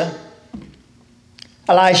Elijah.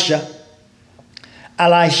 Elisha.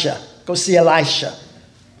 Go see Elisha.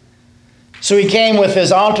 So he came with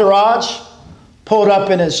his entourage, pulled up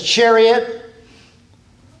in his chariot.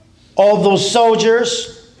 All those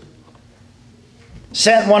soldiers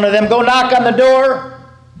sent one of them, go knock on the door.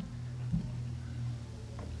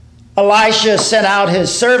 Elisha sent out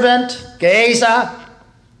his servant, Gehazi.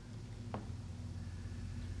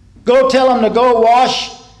 Go tell him to go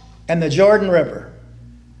wash in the Jordan River.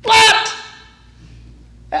 What?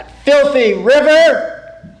 That filthy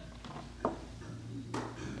river?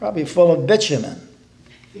 Probably full of bitumen.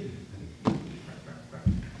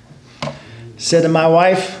 Said to my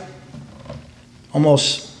wife,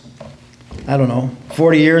 almost,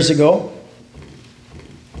 40 years ago,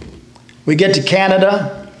 we get to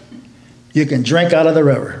Canada, you can drink out of the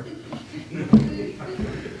river.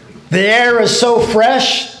 The air is so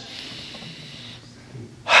fresh,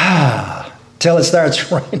 till it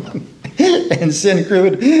starts raining. And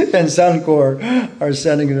Syncrude and Suncor are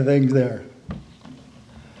sending the things there.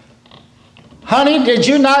 Honey, did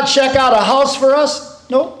you not check out a house for us?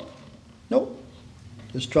 Nope.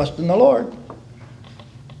 Just trust in the Lord.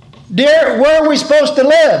 Dear, where are we supposed to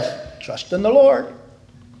live? Trust in the Lord.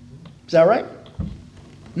 Is that right?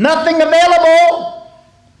 Nothing available.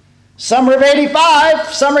 Summer of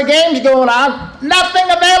 '85, summer games going on. Nothing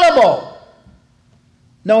available.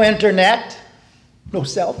 No internet. No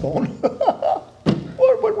cell phone.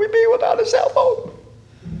 What would we be without a cell phone?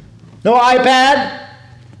 No iPad.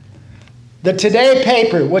 The Today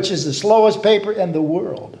paper, which is the slowest paper in the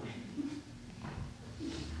world.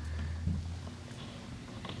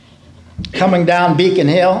 Coming down Beacon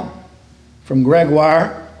Hill from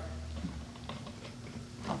Gregoire.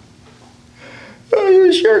 Are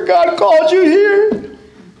you sure God called you here?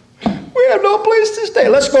 We have no place to stay.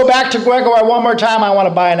 Let's go back to Gregoire one more time. I want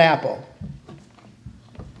to buy an apple.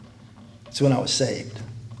 That's when I was saved.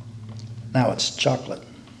 Now it's chocolate.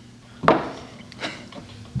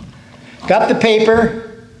 Got the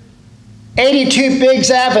paper. 82 Biggs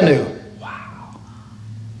Avenue. Wow.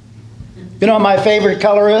 You know what my favorite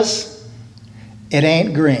color is? It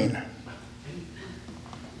ain't green.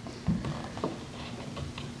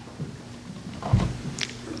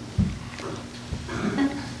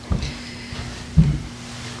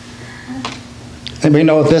 Anybody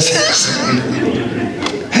know what this is?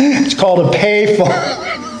 It's called a payphone.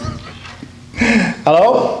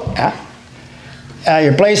 Hello?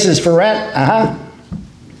 Your place is for rent?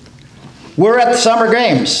 We're at the summer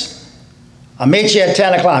games. I'll meet you at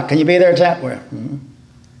 10 o'clock. Can you be there at 10? Where?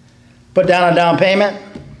 Put down a down payment.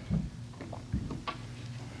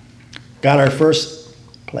 Got our first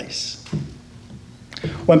place.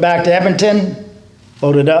 Went back to Edmonton,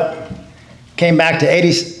 loaded up. Came back to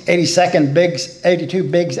 82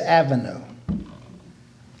 Biggs Avenue,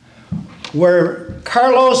 where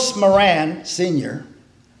Carlos Moran, Sr.,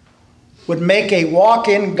 would make a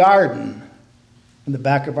walk-in garden in the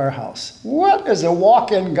back of our house. What is a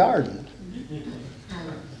walk-in garden?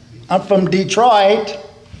 I'm from Detroit.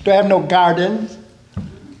 Do I have no gardens?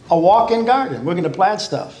 A walk-in garden. We're going to plant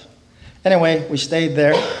stuff. Anyway, we stayed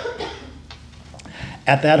there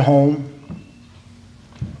at that home.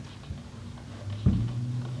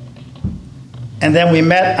 And then we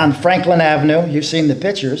met on Franklin Avenue. You've seen the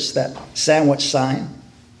pictures, that sandwich sign.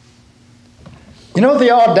 You know,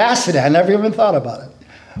 the audacity, I never even thought about it.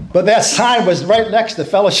 But that sign was right next to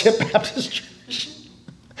Fellowship Baptist Church.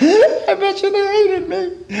 I bet you they hated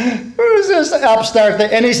me. Who's this upstart thing?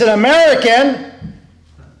 And he's an American.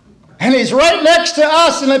 And he's right next to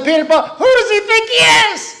us in the Peter Paul. Who does he think he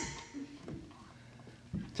is?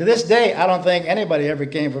 To this day, I don't think anybody ever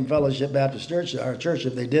came from Fellowship Baptist Church, our church.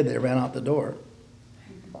 If they did, they ran out the door.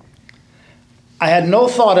 I had no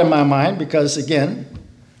thought in my mind because, again,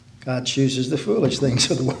 God chooses the foolish things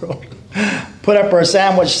of the world. Put up our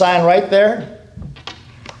sandwich sign right there.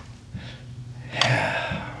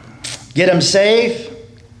 Get him saved.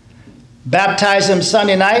 Baptize him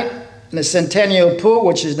Sunday night in the Centennial Pool,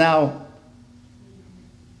 which is now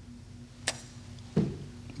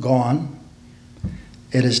gone.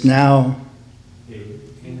 It is now,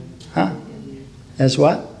 as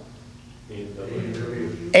what?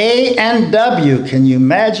 A&W. Can you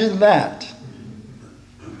imagine that?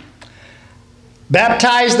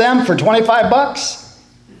 Baptize them for 25 bucks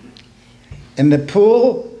in the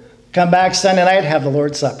pool. Come back Sunday night, have the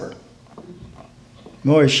Lord's Supper.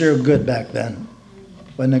 Boy, sure good back then.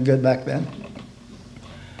 Wasn't it good back then?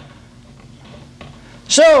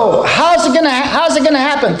 So, how's it gonna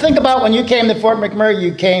happen? Think about when you came to Fort McMurray,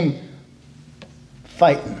 you came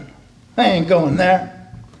fighting. I ain't going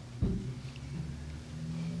there.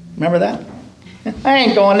 Remember that? I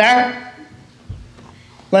ain't going there.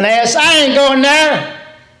 Linnaeus, I ain't going there.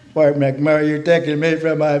 Fort McMurray, you're taking me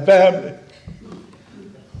from my family.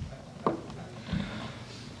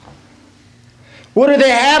 What do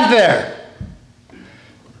they have there?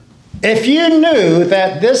 If you knew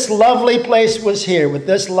that this lovely place was here with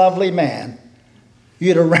this lovely man,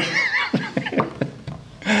 you'd have ran.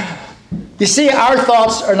 You see, our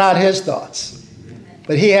thoughts are not his thoughts,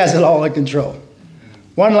 but he has it all in control.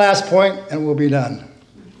 One last point, and we'll be done.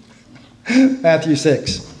 Matthew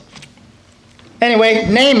 6. Anyway,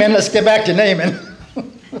 Naaman, let's get back to Naaman.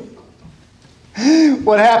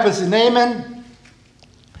 What happens to Naaman?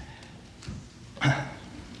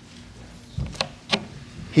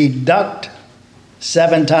 He ducked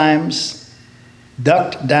 7 times,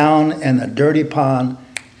 ducked down in a dirty pond,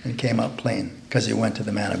 and came up clean because he went to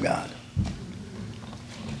the man of God.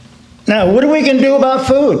 Now, what are we going to do about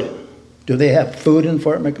food? Do they have food in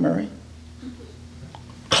Fort McMurray?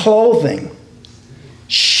 Clothing,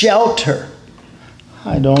 shelter.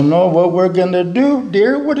 I don't know what we're going to do,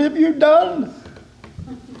 dear. What have you done?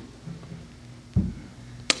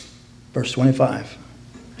 Verse 25.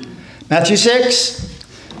 Matthew 6.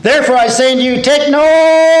 Therefore I say unto you, take no,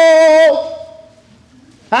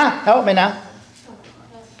 help me now,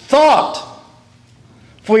 thought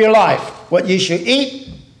for your life, what you should eat,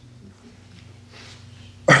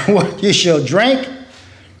 or what you shall drink,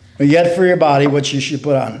 or yet for your body, what you should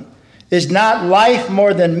put on. Is not life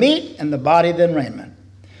more than meat, and the body than raiment?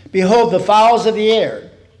 Behold the fowls of the air,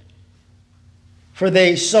 for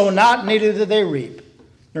they sow not, neither do they reap,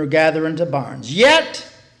 nor gather into barns. Yet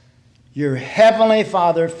your heavenly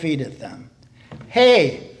Father feedeth them.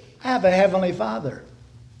 Hey, I have a heavenly Father.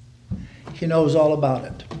 He knows all about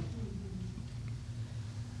it.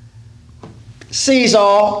 Sees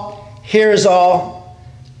all, hears all,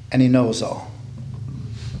 and he knows all.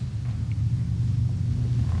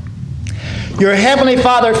 Your heavenly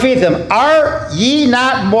Father feedeth them. Are ye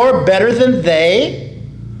not more better than they?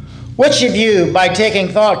 Which of you, by taking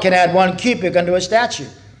thought, can add 1 cubit unto a statue?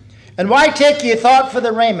 And why take ye thought for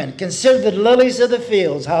the raiment? Consider the lilies of the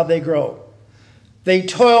fields, how they grow. They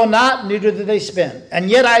toil not, neither do they spin. And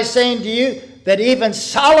yet I say unto you that even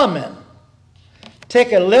Solomon,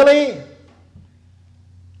 take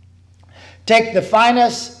the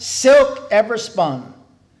finest silk ever spun,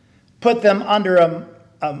 put them under a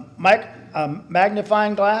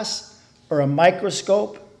magnifying glass or a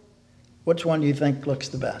microscope. Which one do you think looks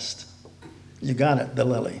the best? You got it, the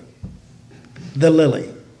lily. The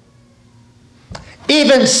lily.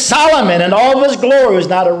 Even Solomon in all of his glory was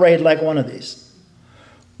not arrayed like one of these.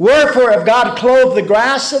 Wherefore, if God clothe the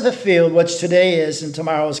grass of the field, which today is and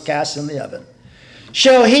tomorrow is cast in the oven,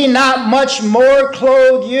 shall he not much more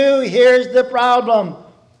clothe you? Here's the problem.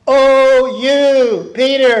 Oh, you,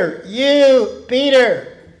 Peter.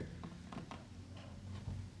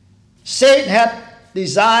 Satan hath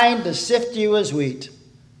designed to sift you as wheat,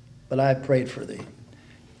 but I prayed for thee.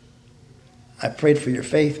 I prayed for your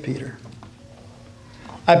faith, Peter.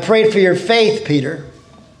 I prayed for your faith, Peter.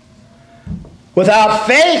 Without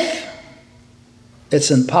faith, it's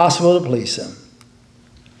impossible to please him.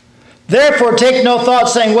 Therefore, take no thought,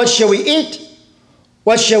 saying, what shall we eat?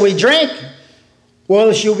 What shall we drink?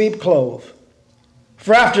 Whether shall we be clothed?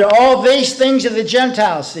 For after all these things do the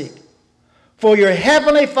Gentiles seek. For your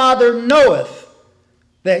heavenly Father knoweth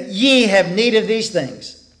that ye have need of these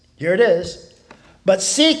things. Here it is. But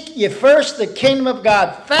seek ye first the kingdom of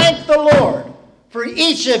God. Thank the Lord for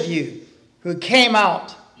each of you who came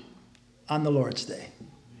out on the Lord's day.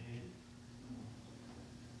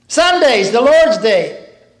 Sunday's the Lord's day,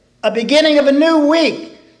 a beginning of a new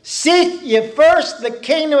week. Seek ye first the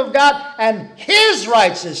kingdom of God and his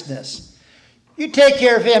righteousness. You take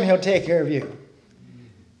care of him, he'll take care of you.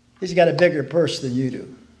 He's got a bigger purse than you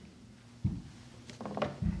do.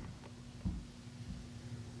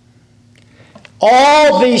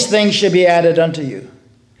 All these things should be added unto you.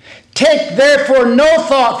 Take therefore no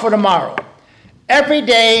thought for tomorrow. Every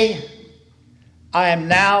day I am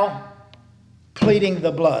now pleading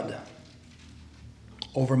the blood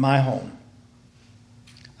over my home.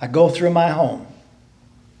 I go through my home.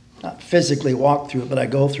 Not physically walk through it, but I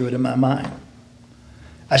go through it in my mind.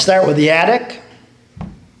 I start with the attic.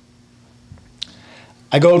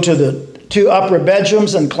 I go to the 2 upper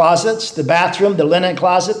bedrooms and closets, the bathroom, the linen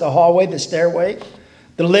closet, the hallway, the stairway,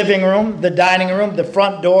 the living room, the dining room, the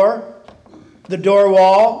front door, the door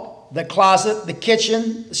wall, the closet, the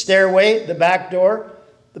kitchen, the stairway, the back door,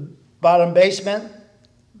 the bottom basement,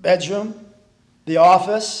 bedroom, the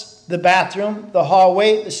office, the bathroom, the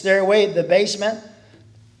hallway, the stairway, the basement,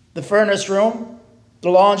 the furnace room, the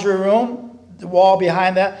laundry room, the wall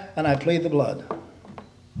behind that, and I plead the blood.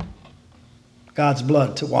 God's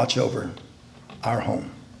blood to watch over our home.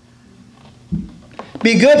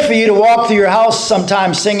 Be good for you to walk through your house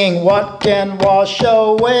sometime singing, what can wash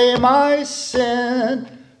away my sin?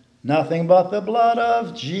 Nothing but the blood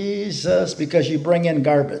of Jesus, because you bring in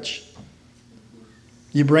garbage.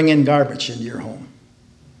 You bring in garbage into your home.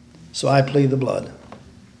 So I plead the blood.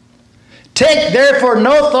 Take therefore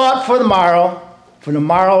no thought for the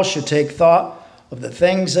morrow should take thought of the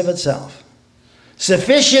things of itself.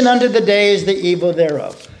 Sufficient unto the day is the evil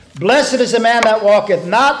thereof. Blessed is the man that walketh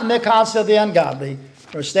not in the counsel of the ungodly,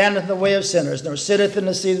 nor standeth in the way of sinners, nor sitteth in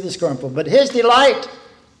the seat of the scornful. But his delight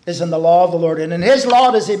is in the law of the Lord, and in his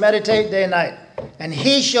law does he meditate day and night. And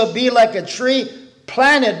he shall be like a tree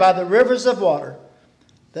planted by the rivers of water,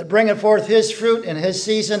 that bringeth forth his fruit in his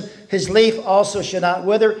season. His leaf also shall not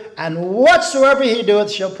wither, and whatsoever he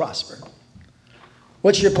doeth shall prosper.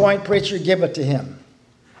 What's your point, preacher? Give it to him.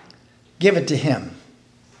 Give it to him.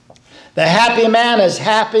 The happy man is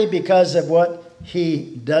happy because of what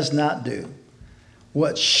he does not do,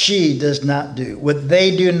 what she does not do, what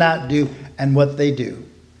they do not do, and what they do.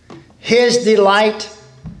 His delight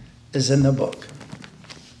is in the book.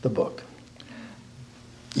 The book.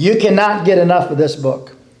 You cannot get enough of this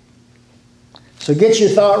book. So get your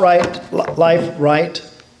thought right, life right.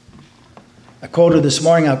 I quoted this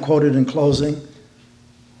morning, I'll quote it in closing.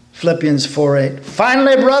 Philippians 4:8.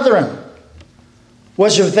 Finally, brethren,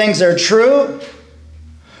 whatsoever things are true,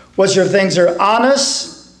 whatsoever things are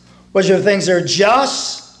honest, whatsoever things are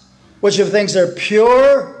just, whatsoever things are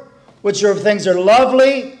pure, whatsoever things are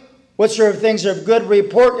lovely, whatsoever things are of good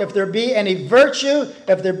report, if there be any virtue,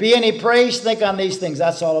 if there be any praise, think on these things.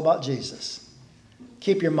 That's all about Jesus.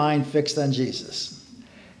 Keep your mind fixed on Jesus.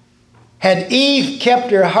 Had Eve kept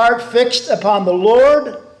her heart fixed upon the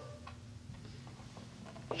Lord,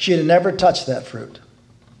 she'd have never touched that fruit.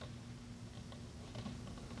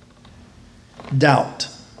 Doubt.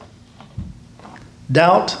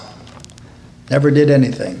 Doubt never did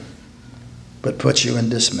anything but put you in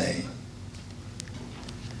dismay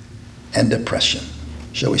and depression.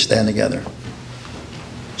 Shall we stand together?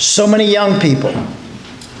 So many young people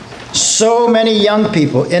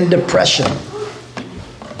in depression.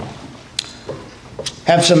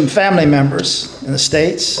 Have some family members in the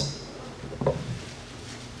States.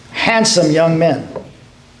 Handsome young men.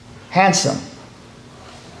 Handsome.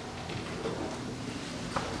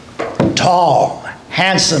 Tall,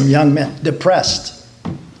 handsome young men. Depressed.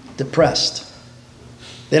 Depressed.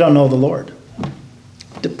 They don't know the Lord.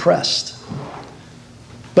 Depressed.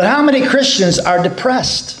 But how many Christians are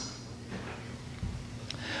depressed?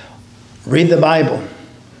 Read the Bible.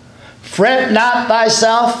 Fret not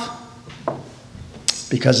thyself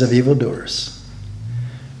because of evildoers.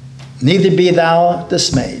 Neither be thou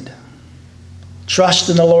dismayed. Trust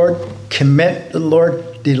in the Lord, commit to the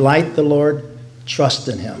Lord, delight the Lord, trust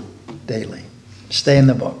in him daily. Stay in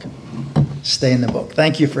the book. Stay in the book.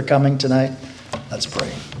 Thank you for coming tonight. Let's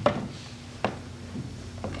pray.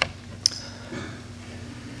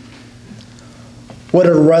 What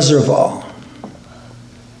a reservoir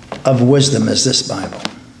of wisdom is this Bible.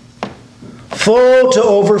 Full to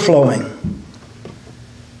overflowing.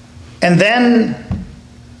 And then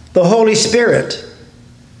the Holy Spirit,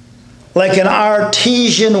 like an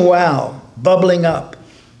artesian well, bubbling up,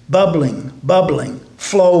 bubbling,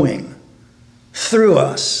 flowing through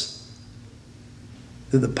us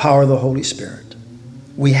through the power of the Holy Spirit.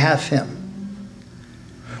 We have him.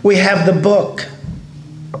 We have the book.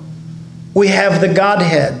 We have the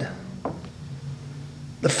Godhead,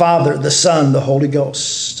 the Father, the Son, the Holy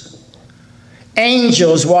Ghost.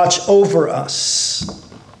 Angels watch over us.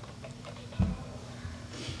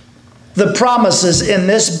 The promises in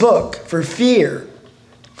this book for fear,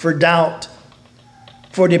 for doubt,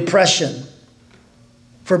 for depression,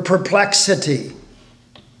 for perplexity,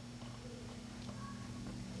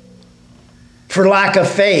 for lack of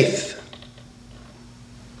faith.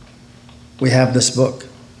 We have this book.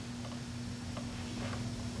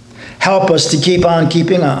 Help us to keep on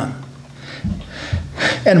keeping on.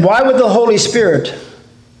 And why would the Holy Spirit,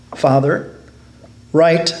 Father,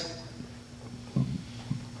 write,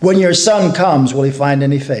 when your Son comes, will he find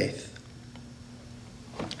any faith?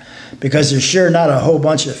 Because there's sure not a whole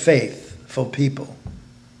bunch of faithful people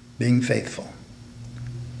being faithful.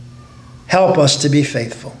 Help us to be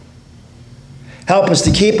faithful. Help us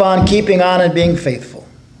to keep on keeping on and being faithful.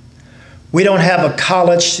 We don't have a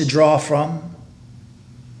college to draw from.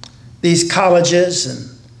 These colleges,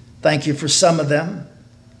 and thank you for some of them,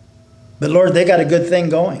 but Lord, they got a good thing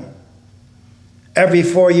going. Every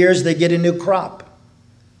 4 years they get a new crop.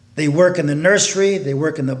 They work in the nursery, they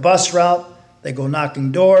work in the bus route, they go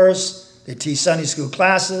knocking doors, they teach Sunday school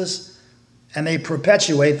classes, and they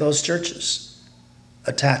perpetuate those churches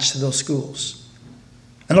attached to those schools.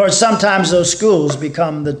 And Lord, sometimes those schools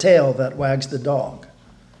become the tail that wags the dog.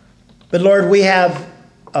 But Lord, we have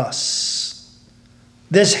us.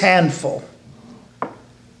 This handful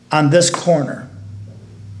on this corner.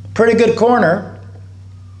 Pretty good corner.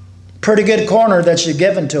 Pretty good corner that you've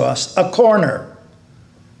given to us. A corner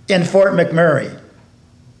in Fort McMurray.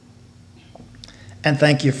 And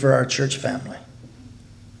thank you for our church family.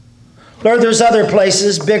 Lord, there's other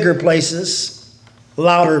places, bigger places,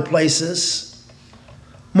 louder places,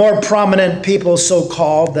 more prominent people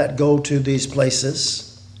so-called that go to these places.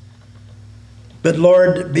 But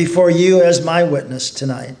Lord, before you as my witness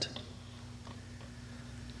tonight,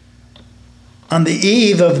 on the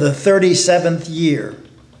eve of the 37th year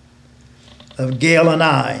of Gail and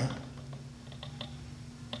I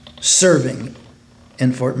serving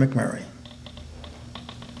in Fort McMurray,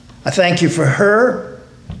 I thank you for her.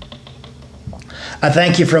 I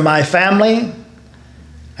thank you for my family.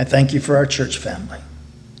 I thank you for our church family.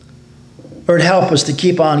 Lord, help us to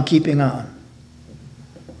keep on keeping on.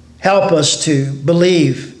 Help us to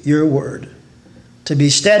believe your word, to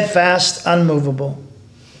be steadfast, unmovable.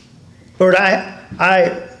 Lord,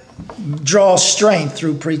 I draw strength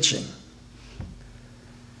through preaching.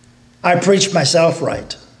 I preach myself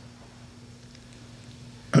right.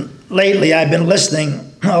 Lately, I've been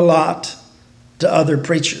listening a lot to other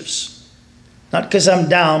preachers. Not because I'm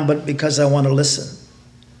down, but because I want to listen.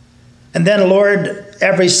 And then, Lord,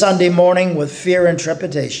 every Sunday morning with fear and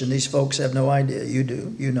trepidation, these folks have no idea. You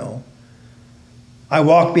do, you know. I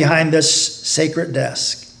walk behind this sacred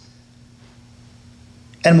desk.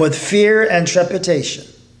 And with fear and trepidation,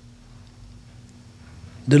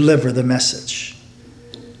 deliver the message.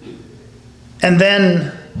 And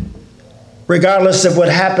then, regardless of what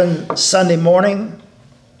happened Sunday morning,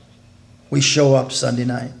 we show up Sunday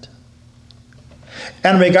night.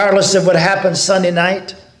 And regardless of what happened Sunday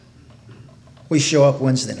night, we show up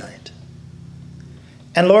Wednesday night.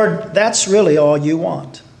 And Lord, that's really all you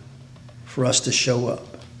want, for us to show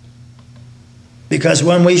up. Because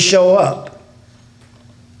when we show up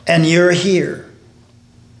and you're here,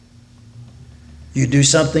 you do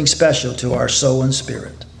something special to our soul and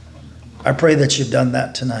spirit. I pray that you've done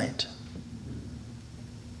that tonight.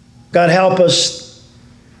 God, help us.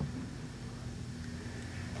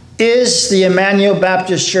 Is the Emmanuel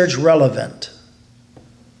Baptist Church relevant?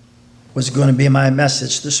 Was going to be my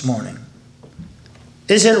message this morning.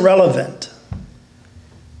 Is it relevant?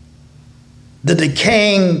 the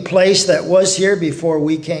decaying place that was here before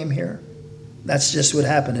we came here. That's just what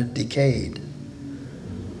happened. It decayed.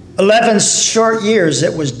 11 short years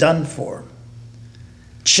it was done for.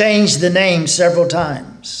 Changed the name several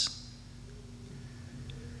times.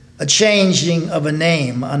 A changing of a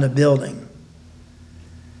name on a building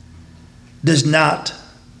does not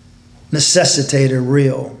necessitate a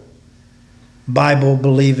real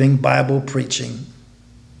Bible-believing, Bible-preaching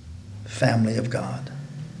family of God.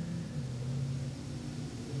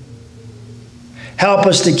 Help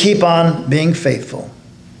us to keep on being faithful.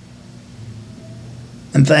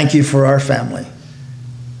 And thank you for our family.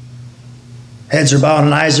 Heads are bowed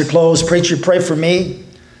and eyes are closed. Preacher, pray for me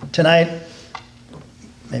tonight.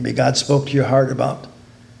 Maybe God spoke to your heart about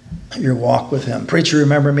your walk with him. Preacher,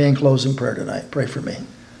 remember me in closing prayer tonight. Pray for me.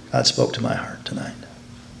 God spoke to my heart tonight.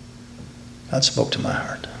 God spoke to my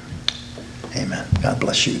heart. Amen. God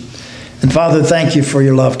bless you. And Father, thank you for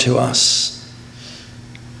your love to us.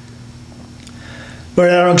 Lord,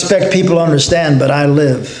 I don't expect people to understand, but I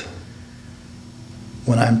live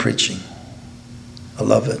when I'm preaching. I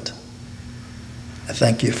love it. I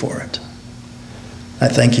thank you for it. I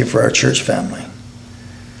thank you for our church family.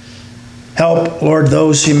 Help, Lord,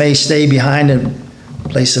 those who may stay behind and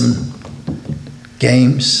play some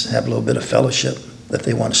games, have a little bit of fellowship if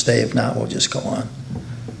they want to stay. If not, we'll just go on.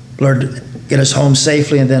 Lord, get us home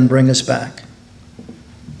safely and then bring us back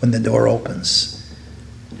when the door opens.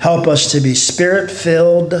 Help us to be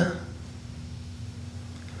spirit-filled,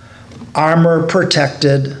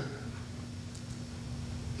 armor-protected,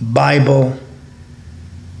 Bible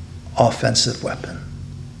offensive weapon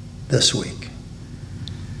this week.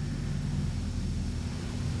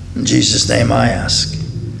 In Jesus' name I ask.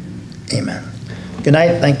 Amen. Good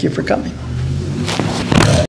night. Thank you for coming.